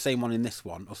if it was the same one in this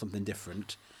one or something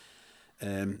different.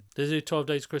 There's 12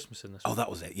 Days of Christmas in this. Oh, that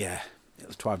was it. Yeah, it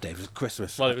was 12 days. It was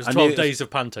Christmas. Well, it was I 12 knew days of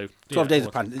panto. 12 Yeah, days it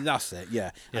of was. panto. That's it.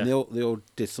 Yeah, and Yeah. they all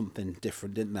did something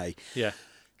different, didn't they? Yeah.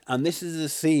 And this is a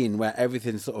scene where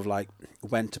everything sort of like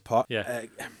went apart. Yeah.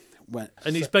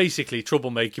 And it's basically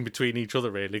troublemaking between each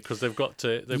other, really, because they've got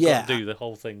to do the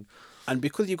whole thing. And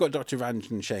because you've got Dr. Ranch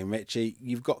and Shane Ritchie,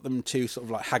 you've got them two sort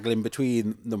of like haggling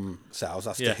between themselves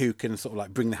as to who can sort of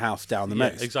like bring the house down the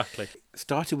most. Exactly.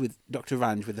 Started with Dr.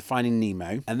 Ranch with the Finding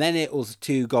Nemo, and then it was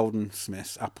two Golden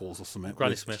Smiths, apples or something.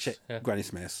 Granny with Smiths. Granny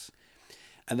Smiths.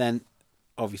 And then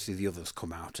obviously the others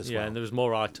come out as well. Yeah, and there was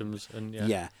more items. And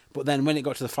Yeah. But then when it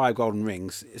got to the 5 golden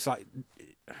rings, it's like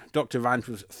Dr. Ranch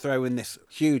was throwing this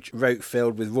huge rope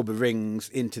filled with rubber rings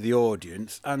into the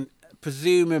audience, and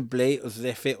presumably it was as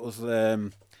if it was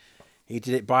he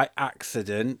did it by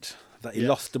accident, that he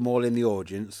lost them all in the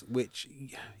audience, which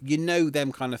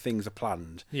them kind of things are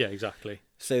planned. Yeah, exactly.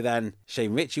 So then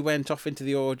Shane Ritchie went off into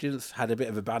the audience, had a bit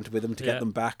of a banter with them to get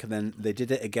them back, and then they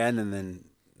did it again, and then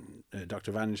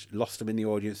Dr. Ranch lost them in the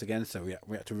audience again, so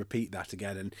we had to repeat that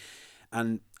again.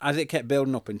 And as it kept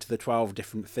building up into the 12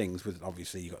 different things, with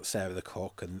obviously you got Sarah the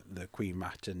cook and the Queen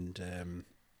Mat and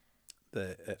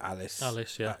the Alice.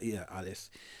 Alice, yeah. Alice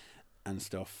and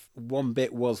stuff. One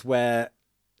bit was where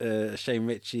Shane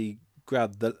Ritchie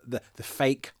grabbed the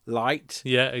fake light.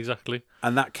 Yeah, exactly.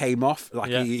 And that came off,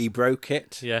 like he broke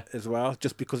it as well,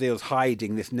 just because he was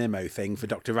hiding this Nemo thing for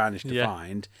Dr. Ranch to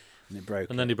find. And it broke.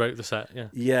 And then he broke the set,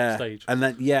 stage. And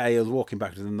then, he was walking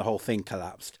backwards and then the whole thing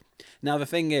collapsed. Now, the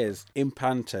thing is, in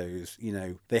pantos,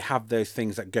 they have those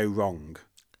things that go wrong.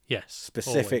 Yes.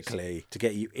 Specifically always. to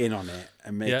get you in on it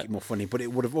and make it more funny. But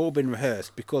it would have all been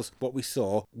rehearsed, because what we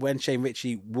saw when Shane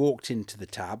Ritchie walked into the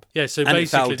tab. Yeah, so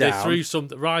basically they threw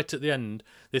something right at the end.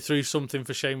 They threw something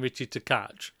for Shane Ritchie to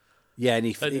catch. Yeah, and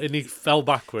he fell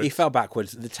backwards. He fell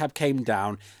backwards. The tab came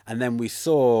down, and then we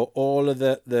saw all of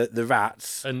the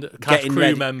rats and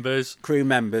crew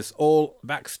members all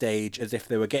backstage as if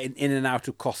they were getting in and out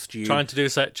of costume, trying to do a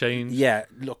set change. Yeah,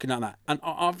 looking at that, and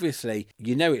obviously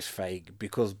it's fake,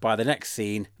 because by the next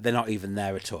scene they're not even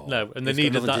there at all. No, and they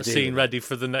needed that scene ready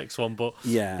for the next one, but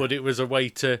it was a way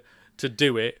to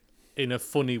do it in a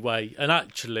funny way, and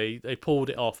actually they pulled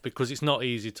it off, because it's not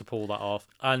easy to pull that off,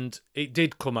 and it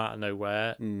did come out of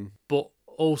nowhere. But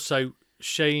also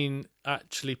Shane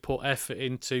actually put effort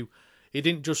into, he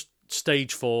didn't just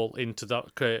stage fall into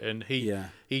that curtain.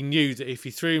 He knew that if he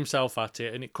threw himself at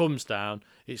it and it comes down,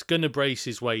 it's going to brace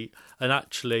his weight, and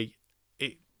actually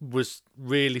it was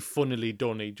really funnily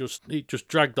done. He just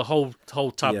dragged the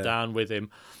whole tab down with him.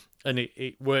 And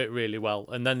it worked really well,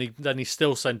 and then he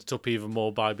still sent it up even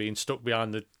more by being stuck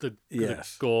behind the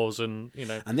gauze, and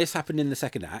And this happened in the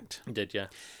second act. It did, yeah.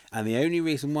 And the only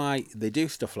reason why they do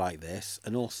stuff like this,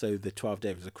 and also the 12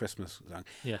 Days of Christmas song,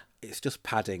 it's just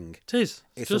padding. It is.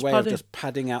 It's a way of just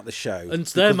padding out the show. And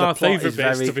they're my favourite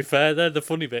bits, to be fair. They're the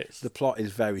funny bits. The plot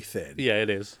is very thin. Yeah, it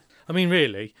is. I mean,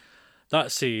 really,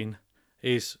 that scene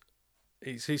is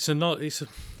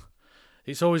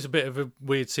it's always a bit of a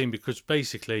weird scene, because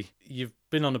basically you've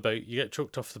been on a boat, you get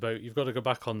chucked off the boat, you've got to go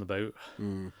back on the boat.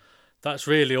 That's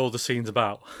really all the scene's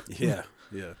about. Yeah.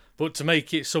 But to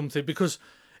make it something, because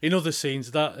in other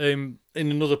scenes that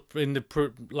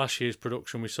last year's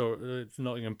production we saw at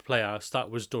Nottingham Playhouse,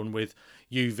 that was done with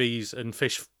UVs and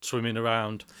fish swimming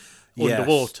around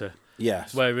underwater.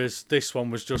 Yes. Whereas this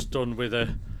one was just done with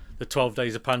the 12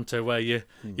 Days of Panto, where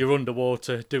you're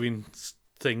underwater doing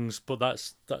things, but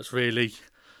that's really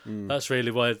where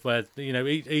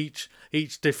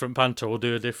each different panto will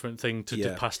do a different thing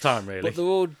to pass time, really. But they're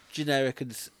all generic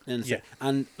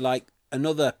and like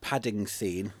another padding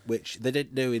scene, which they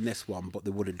didn't do in this one, but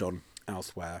they would have done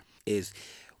elsewhere, is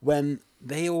when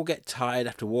they all get tired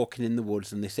after walking in the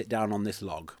woods and they sit down on this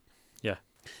log. Yeah.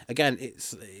 Again,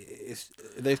 it's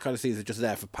those kind of scenes are just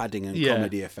there for padding and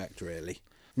comedy effect, really.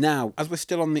 Now, as we're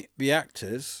still on the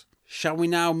actors, Shall we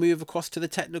now move across to the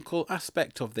technical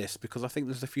aspect of this? Because I think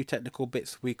there's a few technical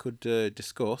bits we could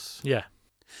discuss. Yeah.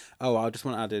 Oh, I just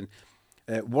want to add in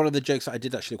one of the jokes that I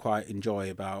did actually quite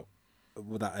enjoy about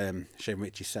what that Shane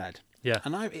Ritchie said. Yeah.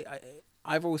 And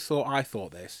I've always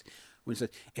thought this when he said,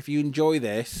 if you enjoy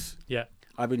this, Yeah.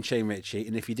 I've been Shane Ritchie,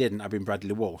 and if you didn't, I've been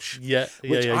Bradley Walsh. Yeah.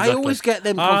 Which yeah, I exactly. always get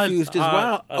them confused as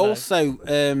well. I know.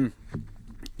 Also,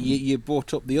 you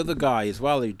brought up the other guy as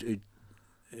well who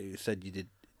said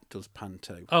does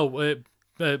Panto. Oh,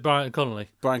 Brian Connolly.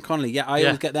 Brian Connolly, yeah, I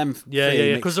always get them.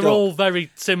 Yeah, because they're all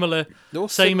very similar, all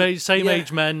same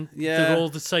age men. Yeah. They're all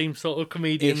the same sort of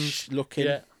comedians. Ish looking.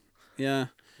 Yeah.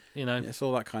 You know, It's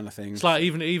all that kind of thing. it's like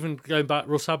even going back,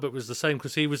 Russ Abbott was the same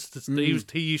because he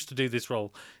used to do this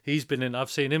role. He's been in. I've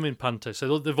seen him in Panto.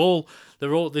 So they're all.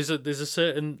 There's a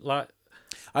certain like.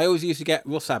 I always used to get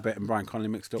Russ Abbott and Brian Connolly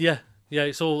mixed up. Yeah,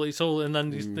 it's all, and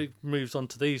then it moves on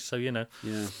to these. So you know.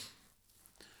 Yeah.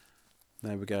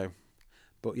 There we go.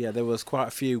 But yeah, there was quite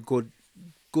a few good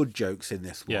jokes in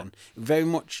this one. Yeah. Very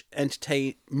much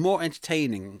more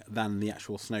entertaining than the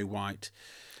actual Snow White.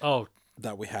 Oh,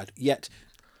 that we had. Yet,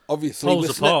 obviously,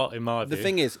 pulls apart in my view. The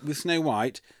thing is, with Snow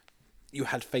White, you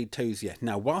had Fade Tozier.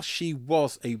 Now, whilst she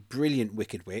was a brilliant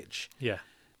Wicked Witch, yeah,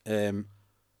 that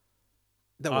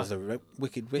was a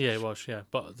Wicked Witch. Yeah, it was. Yeah,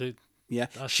 but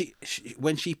she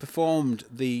when she performed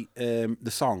the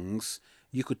songs,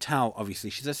 you could tell. Obviously,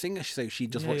 she's a singer, so she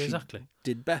does what she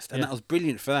did best, and that was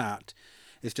brilliant for that.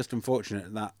 It's just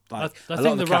unfortunate that I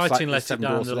think the writing let it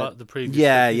down the previous.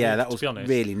 Yeah, that was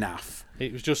really naff.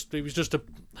 It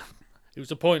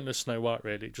was a pointless Snow White.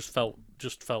 Really, it just felt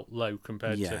low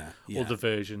compared to other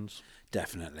versions.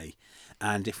 Definitely,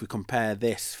 and if we compare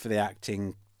this for the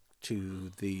acting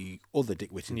to the other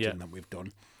Dick Whittington that we've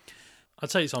done, I'd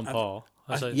say it's on par.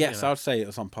 I'd say it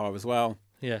was on par as well.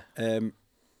 Yeah.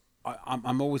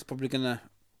 I'm always probably going to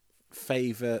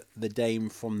favour the Dame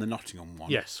from the Nottingham one.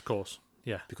 Yes, of course.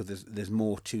 Yeah. Because there's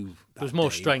more to there's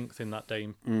more strength in that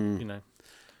Dame, you know.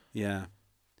 Yeah.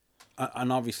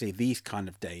 And obviously these kind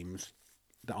of dames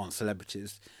that aren't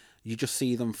celebrities, you just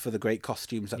see them for the great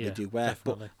costumes that they do wear.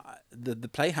 Definitely. But the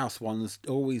Playhouse ones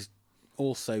always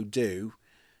also do,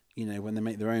 you know, when they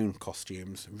make their own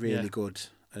costumes, really good.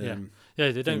 They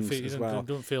don't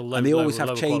feel low. And they always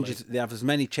have changes. Quality. They have as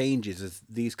many changes as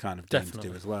these kind of dames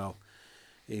do as well,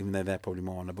 even though they're probably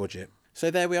more on a budget.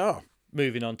 So there we are.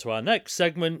 Moving on to our next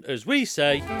segment, as we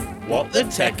say, What the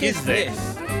Tech Is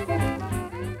This?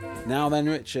 Now then,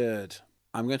 Richard,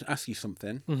 I'm going to ask you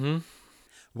something. Mm-hmm.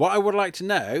 What I would like to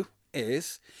know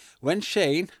is, when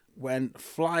Shane went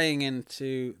flying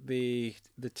into the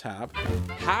tab,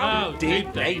 How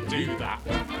did they do that?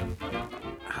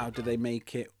 How do they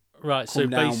make it right? come So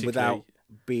down basically, without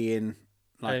being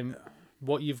like?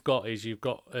 What you've got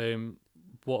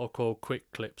what are called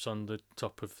quick clips on the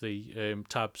top of the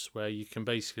tabs, where you can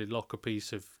basically lock a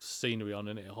piece of scenery on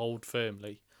and it'll hold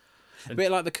firmly. A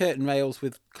bit like the curtain rails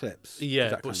with clips.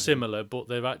 Yeah, but similar. But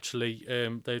they're actually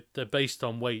they're based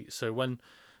on weight. So when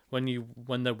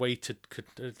they're weighted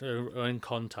or in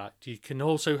contact, you can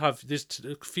also have there's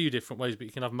a few different ways, but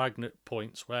you can have magnet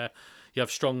points where you have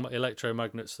strong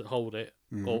electromagnets that hold it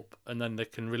up, and then they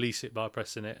can release it by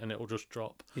pressing it, and it will just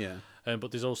drop. Yeah.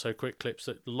 But there's also quick clips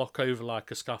that lock over like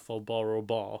a scaffold bar or a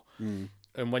bar, and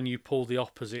when you pull the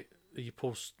opposite, you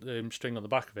pull string on the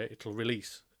back of it, it'll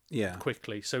release. Yeah.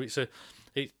 Quickly. So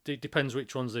it depends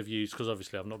which ones they've used, because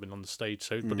obviously I've not been on the stage.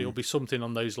 So, but it'll be something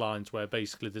on those lines where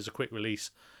basically there's a quick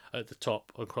release at the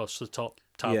top across the top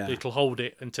tab. Yeah. It'll hold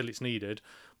it until it's needed.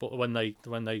 But when they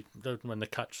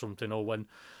catch something, or when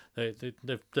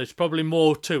there's probably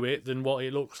more to it than what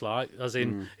it looks like. As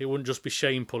in, it wouldn't just be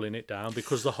Shane pulling it down,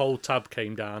 because the whole tab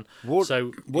came down. Would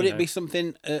it be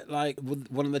something like, would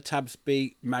one of the tabs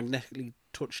be magnetically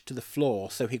touched to the floor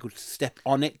so he could step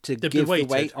on it to give the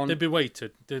weight on? They'd be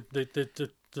weighted. The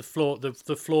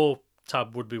floor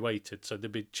tab would be weighted, so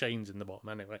there'd be chains in the bottom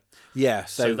anyway. Yeah,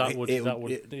 so that would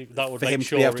for him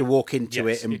to be able to walk into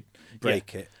it and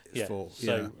break it.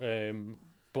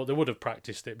 But they would have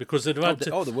practiced it, because they'd have they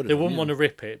wouldn't want to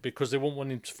rip it, because they wouldn't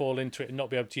want him to fall into it and not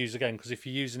be able to use it again. Because if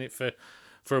you're using it for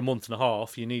a month and a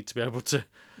half, you need to be able to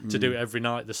do it every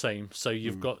night the same. So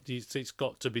it's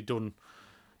got to be done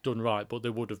right. But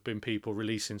there would have been people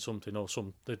releasing something, or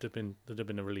there'd have been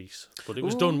a release. But it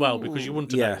was done well, because you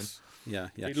wouldn't have known.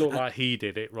 Yeah. It looked like he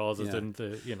did it rather than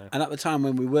And at the time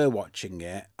when we were watching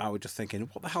it, I was just thinking,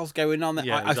 what the hell's going on there?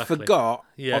 Yeah, I forgot,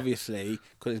 Yeah. obviously,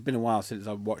 because it's been a while since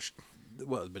I've watched.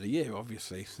 Well, it's been a year,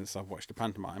 obviously, since I've watched a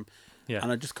pantomime. Yeah.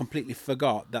 And I just completely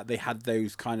forgot that they had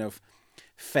those kind of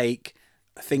fake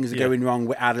things are going wrong,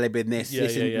 we're ad-libbing this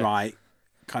isn't right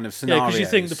kind of Yeah, scenarios. because you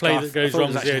think the play that goes I thought it wrong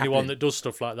was is the actually only one happening. that does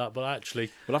stuff like that, but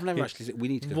actually... Well, I've never actually... We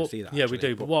need to go and see that. Yeah, we actually,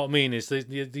 do. But what I mean is, do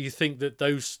you think that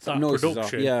that noises are-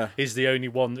 production yeah. is the only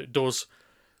one that does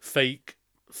fake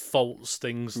false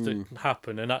things that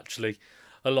happen? And actually,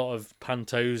 a lot of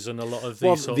pantos and a lot of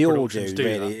these sort the of audio productions do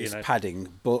really that. is You know, padding,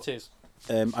 but it is.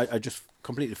 I just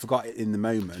completely forgot it in the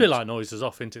moment. It's a bit like noises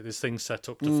off, isn't it? There's things set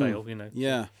up to fail. You know.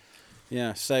 Yeah,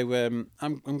 yeah. So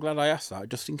I'm glad I asked that,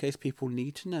 just in case people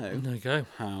need to know There you go.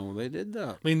 how they did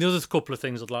that. I mean, the other couple of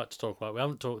things I'd like to talk about. We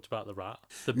haven't talked about the rat,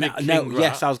 the big king No, rat.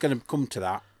 yes, I was going to come to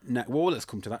that. No, well, let's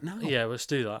come to that now. Yeah, let's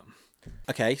do that.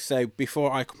 Okay, so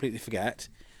before I completely forget,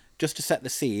 just to set the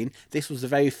scene, this was the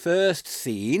very first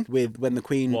scene with when the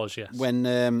Queen Was, yes. when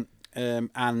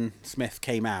Anne Smith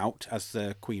came out as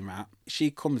the Queen Rat. She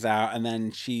comes out and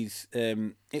then she's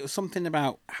it was something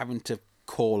about having to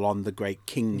call on the great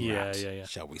King Rat, Yeah.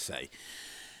 shall we say.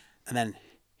 And then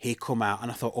he come out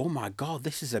and I thought, oh my God,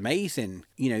 this is amazing.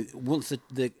 You know, once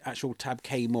the actual tab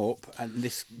came up and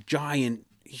this giant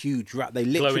huge rat, they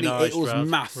literally, Glowing-eyed it was rat,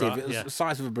 massive. It was yeah. the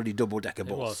size of a bloody double-decker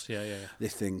bus. It was, yeah.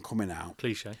 This thing coming out.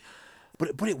 Cliche. But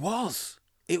it was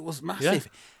massive.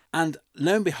 Yeah. And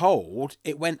lo and behold,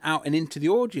 it went out and into the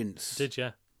audience. Did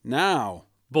you? Now.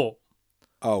 But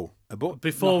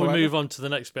before we move on to the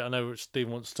next bit, I know what Steve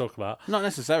wants to talk about. Not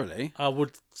necessarily. I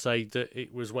would say that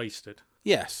it was wasted.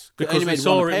 Yes. Because we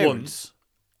saw it once,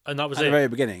 and that was it. At the very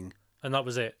beginning. And that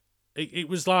was it. It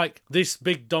was like this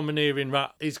big domineering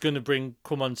rat is going to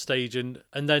come on stage, and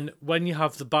then when you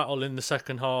have the battle in the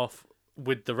second half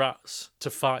with the rats to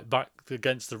fight back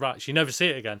against the rats, you never see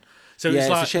it again. So yeah, it's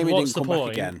like, a shame what's the come back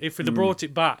point? Again. If we'd have brought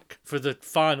it back for the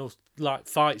final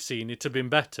fight scene, it'd have been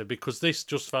better, because this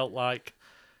just felt like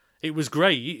it was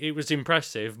great, it was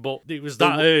impressive, but it was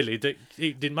that early that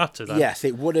it didn't matter then. Yes,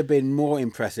 it would have been more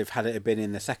impressive had it been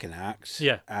in the second act.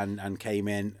 Yeah. And came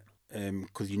in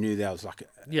because you knew there was like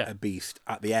a beast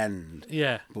at the end.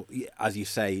 Yeah. But as you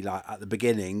say, like at the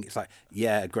beginning, it's like,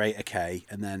 yeah, great, okay.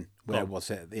 And then where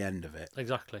was it at the end of it?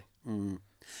 Exactly.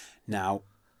 Now,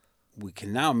 we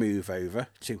can now move over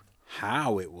to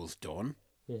how it was done.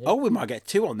 Mm-hmm. Oh, we might get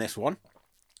two on this one.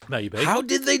 Maybe. How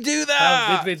did they do that?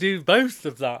 How did they do both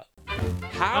of that?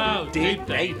 How did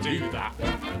they do that?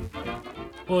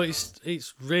 Well,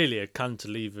 it's really a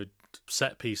cantilevered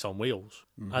set piece on wheels.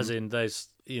 As in, there's,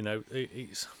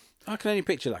 it's... I can only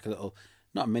picture like a little,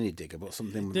 not a mini digger, but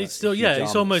something. With it's still,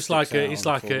 it's almost like it's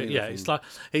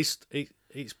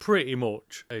pretty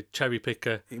much a cherry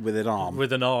picker with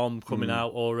an arm coming out,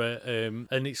 or and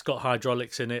it's got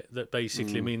hydraulics in it that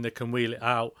basically mean they can wheel it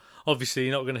out. Obviously,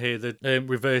 you're not going to hear the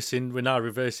reversing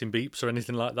beeps or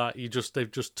anything like that.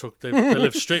 They'll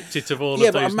have stripped it of all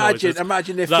of those noises.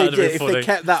 Imagine if they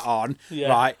kept that on,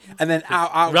 right, and then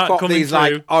out Rat got these through.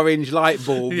 Like orange light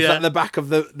bulbs at the back of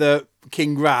the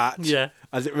King Rat,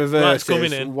 as it reverses,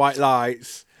 coming in. White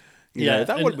lights. You know,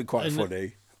 that would be quite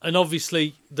funny. And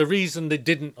obviously, the reason they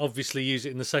didn't obviously use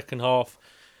it in the second half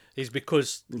is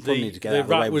because the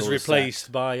rat was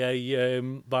replaced by a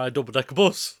double-decker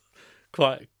bus,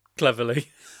 quite cleverly.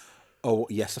 Oh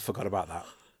yes, I forgot about that.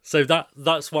 So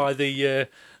that's why the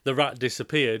rat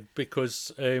disappeared,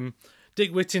 because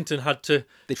Dick Whittington had to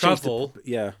travel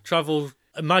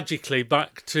magically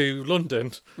back to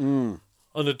London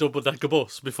on a double-decker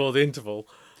bus before the interval.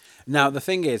 Now the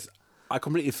thing is, I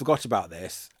completely forgot about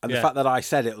this, and the fact that I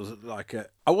said it was like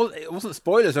it wasn't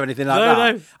spoilers or anything like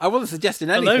that. No. I wasn't suggesting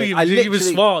anything. You were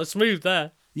smart, smooth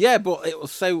there. Yeah, but it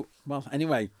was so well.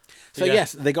 Anyway, so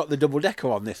yes, they got the double decker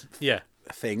on this.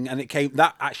 Thing, and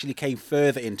that actually came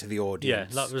further into the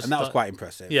audience. Yeah, that was quite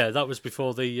impressive. Yeah, that was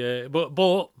before the.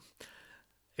 But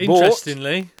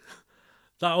interestingly,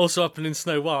 that also happened in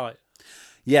Snow White.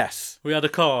 Yes, we had a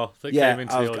car that came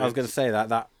into the audience. I was going to say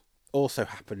that also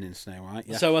happened in Snow White.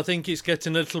 Yeah. So I think it's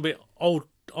getting a little bit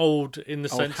old in the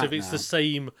sense of it's the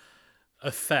same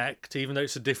effect, even though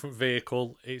it's a different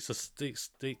vehicle.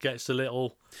 It gets a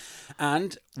little.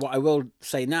 And what I will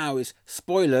say now is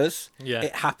spoilers. Yeah,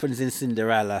 it happens in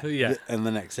Cinderella. Yeah. In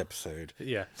the next episode.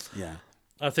 Yeah. Yeah.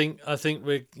 I think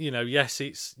we're yes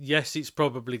it's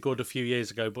probably good a few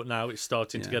years ago, but now it's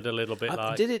starting to get a little bit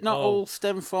like. Did it not all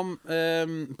stem from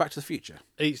Back to the Future?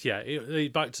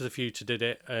 Back to the Future did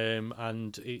it,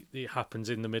 and it happens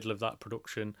in the middle of that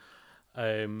production,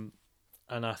 and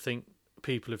I think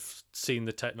people have seen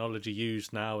the technology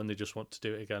used now and they just want to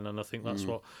do it again, and I think that's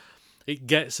what it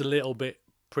gets a little bit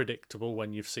predictable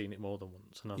when you've seen it more than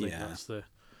once, and I think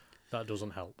that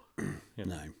doesn't help.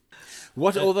 No.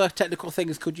 What other technical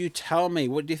things could you tell me?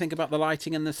 What do you think about the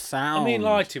lighting and the sound? I mean,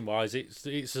 lighting wise,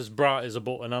 it's as bright as a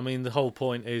button. I mean, the whole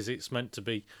point is it's meant to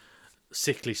be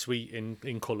sickly sweet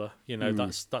in colour. You know,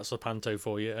 that's a panto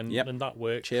for you, and that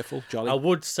worked. Cheerful, jolly. I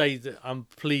would say that I'm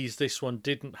pleased this one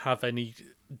didn't have any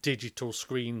digital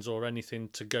screens or anything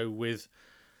to go with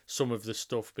some of the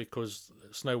stuff, because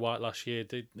Snow White last year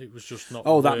it was just not.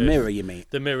 Oh, that mirror, you mean?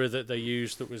 The mirror that they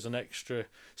used, that was an extra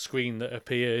screen that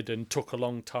appeared and took a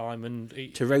long time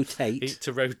to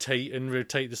rotate and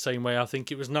rotate the same way. I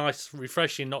think it was nice,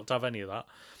 refreshing not to have any of that.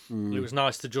 It was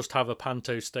nice to just have a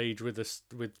panto stage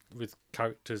with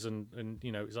characters and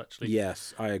you know, it was actually,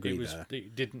 yes, I agree.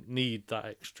 It didn't need that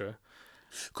extra.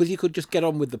 Because you could just get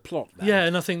on with the plot then. Yeah,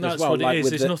 and I think that's what it is.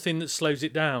 There's nothing that slows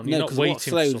it down. You're not waiting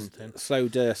for something.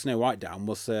 Slowed Snow White down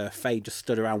was Faye just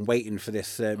stood around waiting for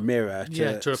this mirror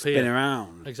to spin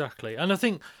around. Exactly. And I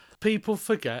think people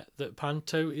forget that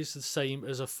panto is the same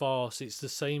as a farce. It's the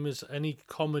same as any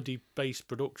comedy-based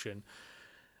production.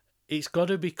 It's got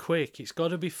to be quick, it's got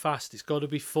to be fast, it's got to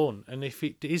be fun. And if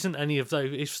it isn't any of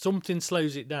those, if something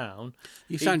slows it down...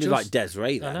 You sounded like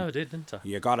Desiree then. I know I did, didn't I?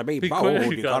 You got to be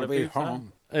bold, you got to be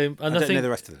hung. And I don't know the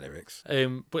rest of the lyrics.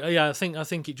 But yeah, I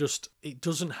think it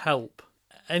doesn't help.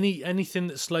 Anything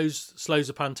that slows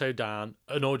a panto down,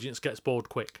 an audience gets bored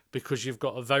quick, because you've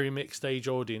got a very mixed age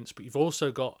audience, but you've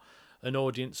also got an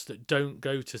audience that don't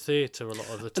go to theatre a lot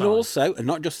of the time. And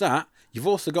not just that, you've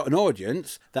also got an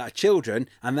audience that are children,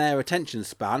 and their attention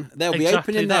span, they'll be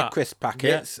opening their crisp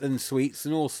packets and sweets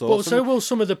and all sorts. But so will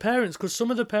some of the parents, because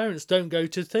some of the parents don't go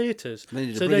to theatres.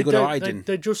 So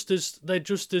they're just as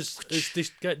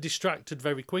get distracted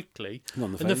very quickly,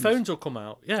 and the phones will come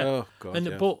out. Yeah. Oh God. And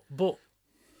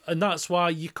and that's why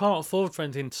you can't afford for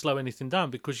anything to slow anything down,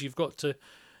 because you've got to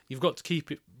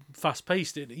keep it fast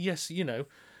paced. Yes, you know.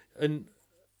 And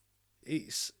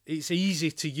it's easy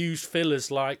to use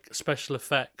fillers like special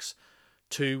effects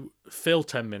to fill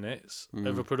 10 minutes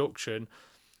of a production,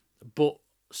 but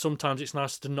sometimes it's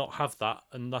nice to not have that,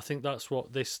 and I think that's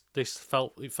what this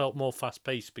felt. It felt more fast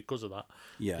paced because of that.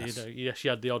 Yes, you know, yes, you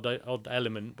had the odd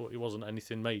element, but it wasn't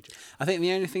anything major. I think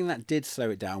the only thing that did slow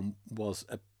it down was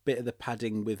a bit of the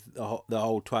padding with the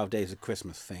whole 12 Days of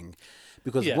Christmas thing,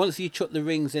 because once you chuck the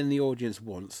rings in the audience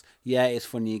once, it's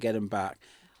funny, you get them back.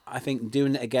 I think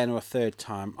doing it again or a third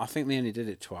time, I think they only did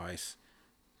it twice.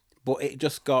 But it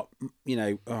just got, you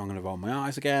know, I'm going to roll my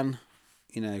eyes again.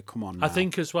 You know, come on now. I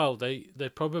think as well, they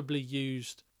probably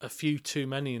used a few too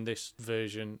many in this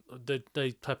version.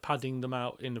 They're padding them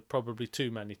out in probably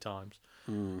too many times.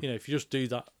 You know, if you just do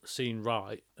that scene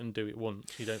right and do it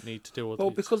once, you don't need to do all that.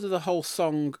 Well, because of the whole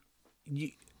song,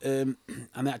 and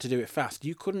they had to do it fast,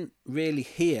 you couldn't really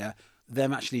hear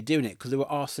them actually doing it, because they were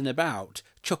arsing about,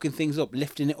 chucking things up,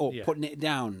 lifting it up, putting it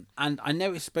down. And I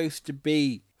know it's supposed to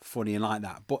be funny and like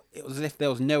that, but it was as if there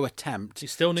was no attempt. You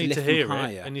still need to hear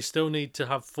higher. it, and you still need to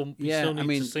have fun. You still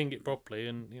need to sing it properly,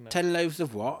 and you know. 10 loaves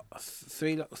of what?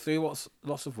 Three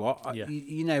lots of what? Yeah.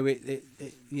 You know, it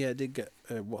did get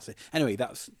what's it? Anyway,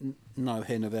 that's neither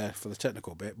here nor there for the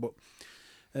technical bit, but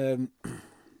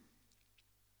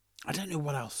I don't know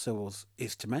what else there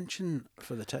is to mention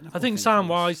for the technical. I think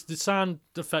sound-wise, the sound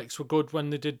effects were good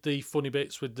when they did the funny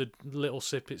bits with the little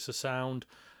snippets of sound,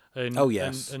 and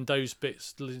and those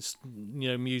bits, you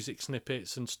know, music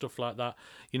snippets and stuff like that.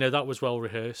 You know, that was well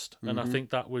rehearsed, and I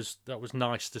think that was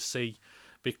nice to see,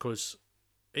 because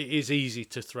it is easy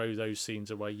to throw those scenes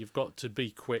away. You've got to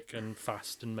be quick and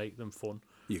fast and make them fun.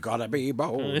 You gotta be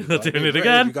bold. Doing it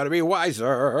again. You gotta be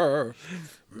wiser.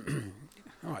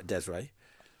 All right, Desiree.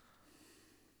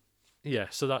 Yeah,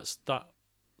 so that's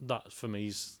that for me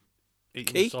is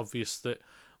key? It's obvious that,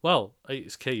 well,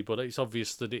 it's key, but it's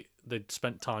obvious that they'd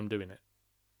spent time doing it,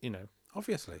 you know.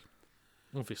 Obviously.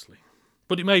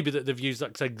 But it may be that they've used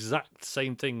that exact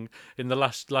same thing in the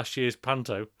last year's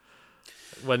panto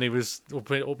when he was up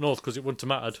north, because it wouldn't have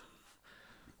mattered.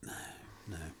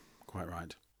 No, quite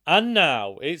right. And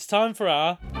now it's time for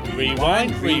our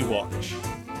Rewind Rewatch.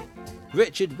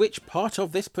 Richard, which part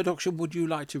of this production would you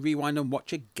like to rewind and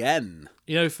watch again?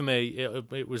 You know, for me,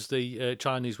 it was the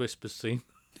Chinese whispers scene.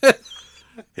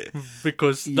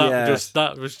 Because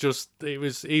that was just it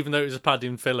was, even though it was a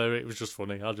padding filler, it was just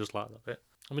funny. I just like that bit.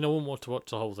 I mean, I wouldn't want to watch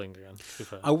the whole thing again, to be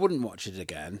fair. I wouldn't watch it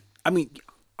again. I mean,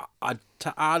 I'd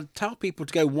tell people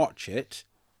to go watch it.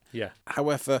 Yeah.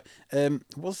 However,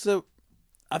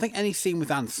 I think any scene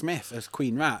with Anne Smith as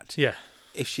Queen Rat,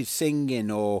 if she's singing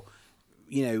or,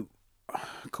 you know,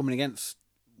 coming against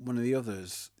one of the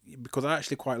others, because I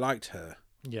actually quite liked her.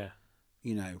 Yeah.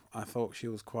 You know, I thought she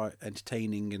was quite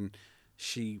entertaining, and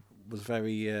she was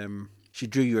very, she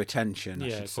drew your attention, I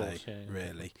should say,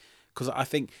 really. Because I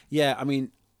think, I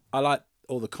mean, I like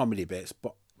all the comedy bits,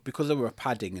 but because there were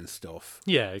padding and stuff.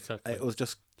 Yeah, exactly. It was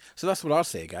just, so that's what I'll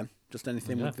say again. Just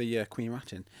anything with the Queen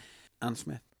Rat in. and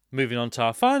Smith. Moving on to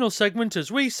our final segment,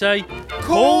 as we say,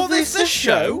 Call this a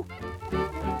show?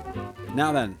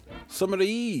 Now then,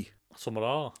 summary.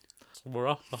 Samara.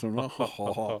 Summary.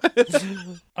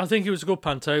 I think it was a good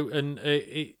panto, and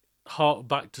it harked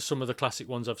back to some of the classic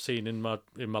ones I've seen in my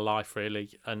life,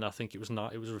 really. And I think it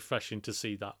was refreshing to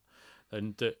see that,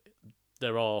 and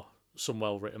there are some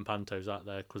well written pantos out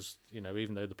there because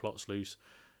even though the plot's loose,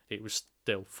 it was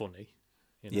still funny.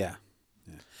 Yeah.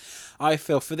 I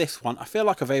feel for this one, I feel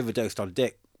like I've overdosed on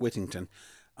Dick Whittington,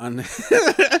 and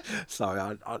sorry,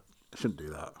 I shouldn't do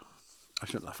that. I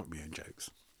shouldn't laugh at my own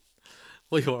jokes.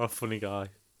 Well, you're a funny guy.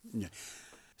 Yeah.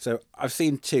 So I've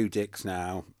seen 2 Dicks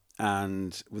now,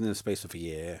 and within the space of a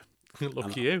year.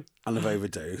 Look at you. And I've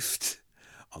overdosed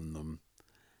on them.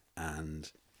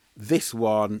 And this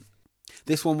one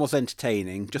was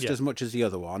entertaining, just as much as the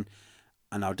other one.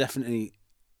 And I'll definitely,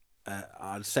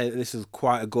 I'd say that this is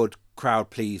quite a good crowd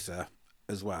pleaser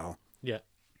as well. Yeah.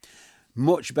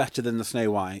 Much better than the Snow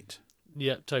White.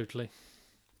 Yeah, totally.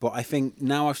 But I think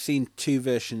now I've seen 2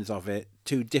 versions of it,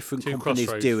 2 different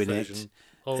companies doing versions. it.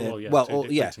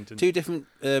 2 different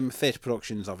theatre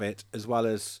productions of it, as well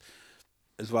as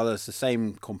the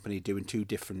same company doing 2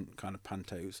 different kind of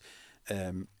pantos.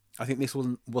 I think this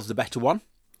one was the better one.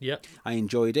 Yeah, I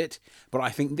enjoyed it, but I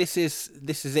think this is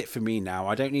it for me now.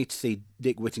 I don't need to see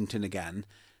Dick Whittington again.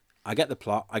 I get the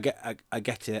plot. I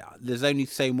get it. There's only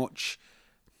so much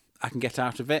I can get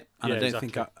out of it, and I don't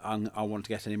think I want to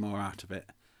get any more out of it.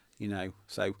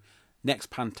 So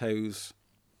next pantos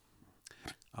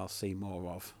I'll see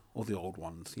more of, all the old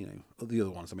ones, the other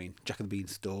ones. I mean, Jack of the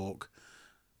Beanstalk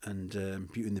and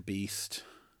Beauty and the Beast.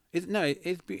 Is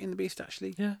Beauty and the Beast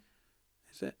actually? Yeah.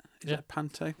 Is it? Is it a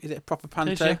panto? Is it a proper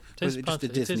panto? It or is it just a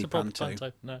Disney panto?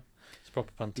 No, it's a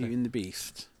proper panto. Beauty and the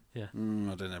Beast. Yeah. I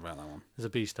don't know about that one. There's a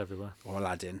beast everywhere. Or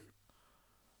Aladdin.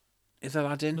 Is there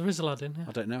Aladdin? There is Aladdin, yeah.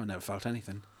 I don't know. I never felt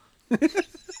anything.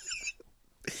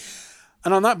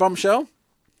 And on that bombshell,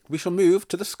 we shall move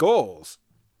to the scores.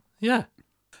 Yeah.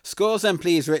 Scores then,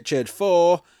 please, Richard,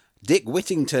 for Dick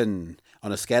Whittington.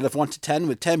 On a scale of 1 to 10,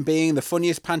 with 10 being the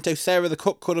funniest panto Sarah the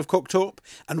cook could have cooked up,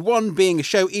 and 1 being a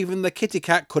show even the kitty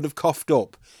cat could have coughed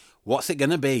up. What's it going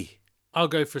to be? I'll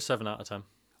go for a 7 out of 10.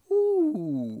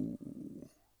 Ooh.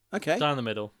 Okay. Down the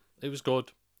middle. It was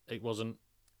good. It wasn't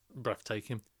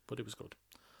breathtaking, but it was good.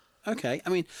 Okay. I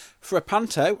mean, for a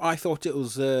panto, I thought it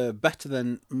was better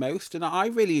than most, and I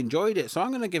really enjoyed it, so I'm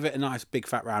going to give it a nice big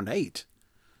fat round 8.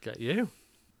 Get you.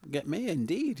 Get me,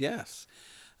 indeed, yes.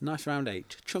 A nice round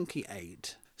 8. Chunky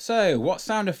 8. So, what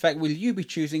sound effect will you be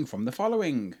choosing from the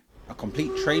following? A complete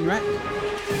train wreck?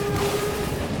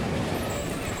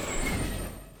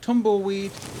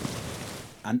 Tumbleweed?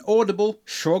 An audible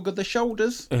shrug of the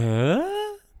shoulders? A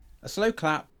slow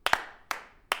clap?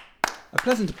 A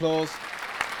pleasant applause?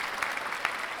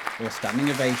 Or a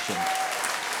standing ovation?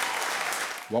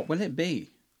 What will it be?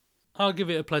 I'll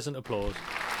give it a pleasant applause.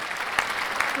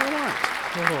 All right.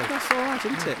 That's all right,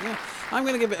 isn't it? Yeah. I'm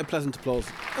going to give it a pleasant applause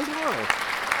as well.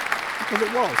 Because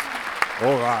it was.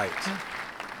 All right.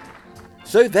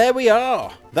 So there we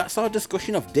are. That's our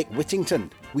discussion of Dick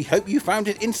Whittington. We hope you found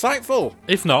it insightful.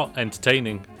 If not,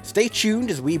 entertaining. Stay tuned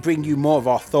as we bring you more of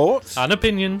our thoughts and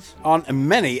opinions on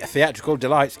many theatrical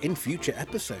delights in future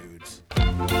episodes.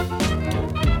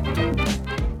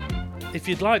 If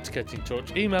you'd like to get in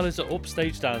touch, email us at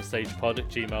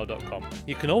upstagedownsstagepod@gmail.com.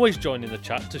 You can always join in the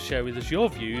chat to share with us your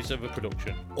views of a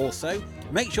production. Also,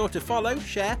 make sure to follow,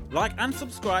 share, like and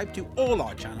subscribe to all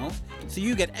our channels so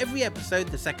you get every episode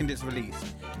the second it's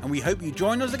released. And we hope you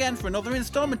join us again for another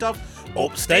instalment of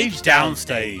Upstage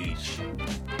Downstage.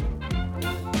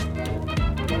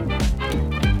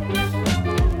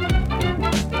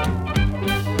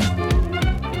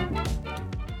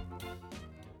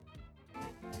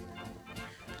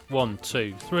 One,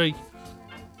 two, three.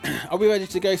 Are we ready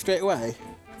to go straight away?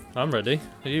 I'm ready.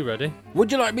 Are you ready?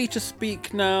 Would you like me to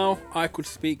speak now? I could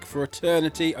speak for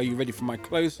eternity. Are you ready for my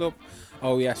close-up?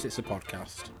 Oh yes, it's a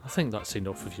podcast. I think that's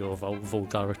enough of your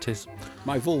vulgarities.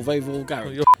 My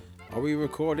vulgarity. Are we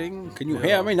recording? Can you We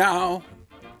hear are. me now?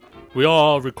 We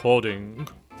are recording.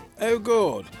 Oh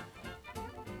good.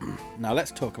 Now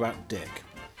let's talk about Dick.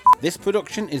 This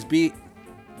production is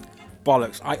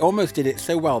bollocks. I almost did it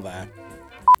so well there.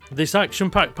 This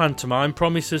action-packed pantomime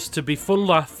promises to be full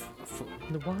laugh.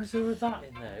 Why is there that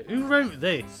in there? Who wrote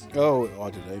this? Oh, I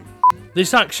don't know.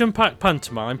 This action-packed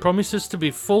pantomime promises to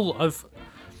be full of...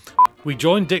 We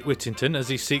join Dick Whittington as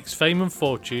he seeks fame and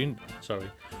fortune. Sorry.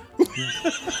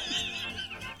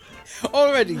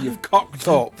 Already you've cocked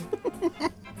up.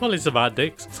 Well, it's about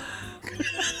dicks.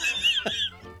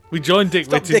 We join Dick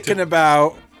Stop Whittington. dicking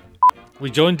about.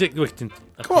 We join Dick Whittington.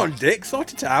 Come on, Dick,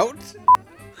 sort it out.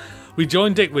 We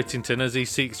join Dick Whittington as he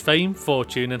seeks fame,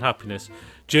 fortune, and happiness,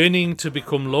 journeying to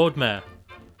become Lord Mayor.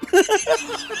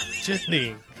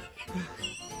 Journeying.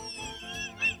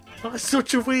 That's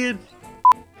such a weird.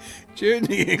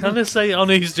 Journeying. Can I say on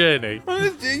his journey?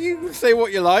 You can say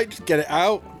what you like, just get it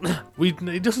out.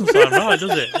 It doesn't sound right,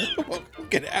 does it? Well,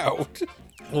 get it out.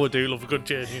 Oh, I do love a good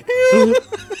journey.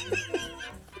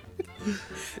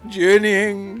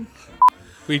 Journeying.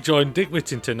 We join Dick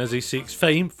Whittington as he seeks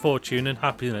fame, fortune, and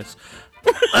happiness.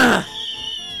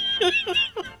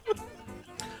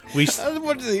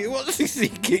 What's he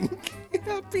seeking?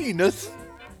 Happiness.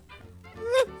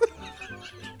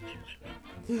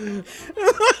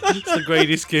 It's the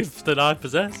greatest gift that I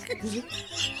possess.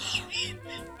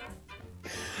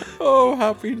 Oh,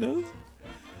 happiness.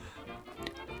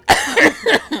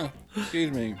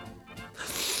 Excuse me.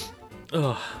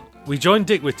 Oh, we join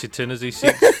Dick Whittington as he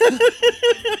seeks...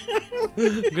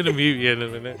 I'm going to mute you in a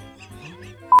minute.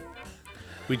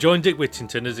 We join Dick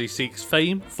Whittington as he seeks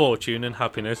fame, fortune, and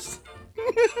happiness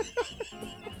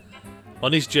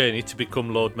on his journey to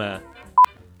become Lord Mayor.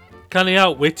 Can he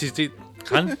outwit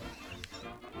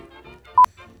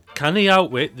Can he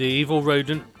outwit the evil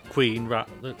rodent queen rat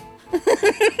that...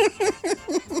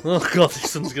 Oh god,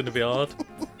 this one's going to be hard.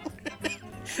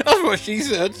 That's what she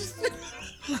said.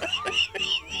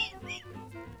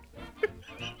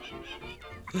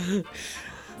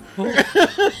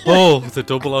 Oh, the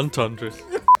double entendres.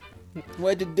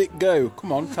 Where did Dick go?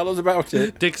 Come on, tell us about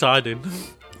it. Dick's hiding.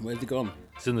 Where's he gone?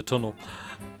 He's in the tunnel.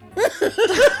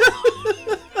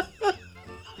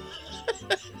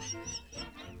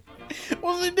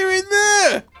 What's he doing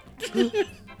there? He's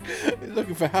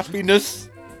looking for happiness.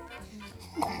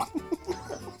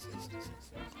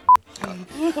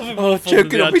 Oh, choking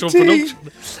the on my actual tea. production.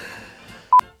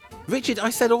 Richard, I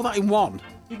said all that in one.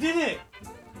 You did it!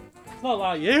 Not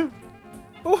like you.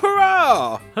 Oh,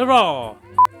 hurrah! Hurrah!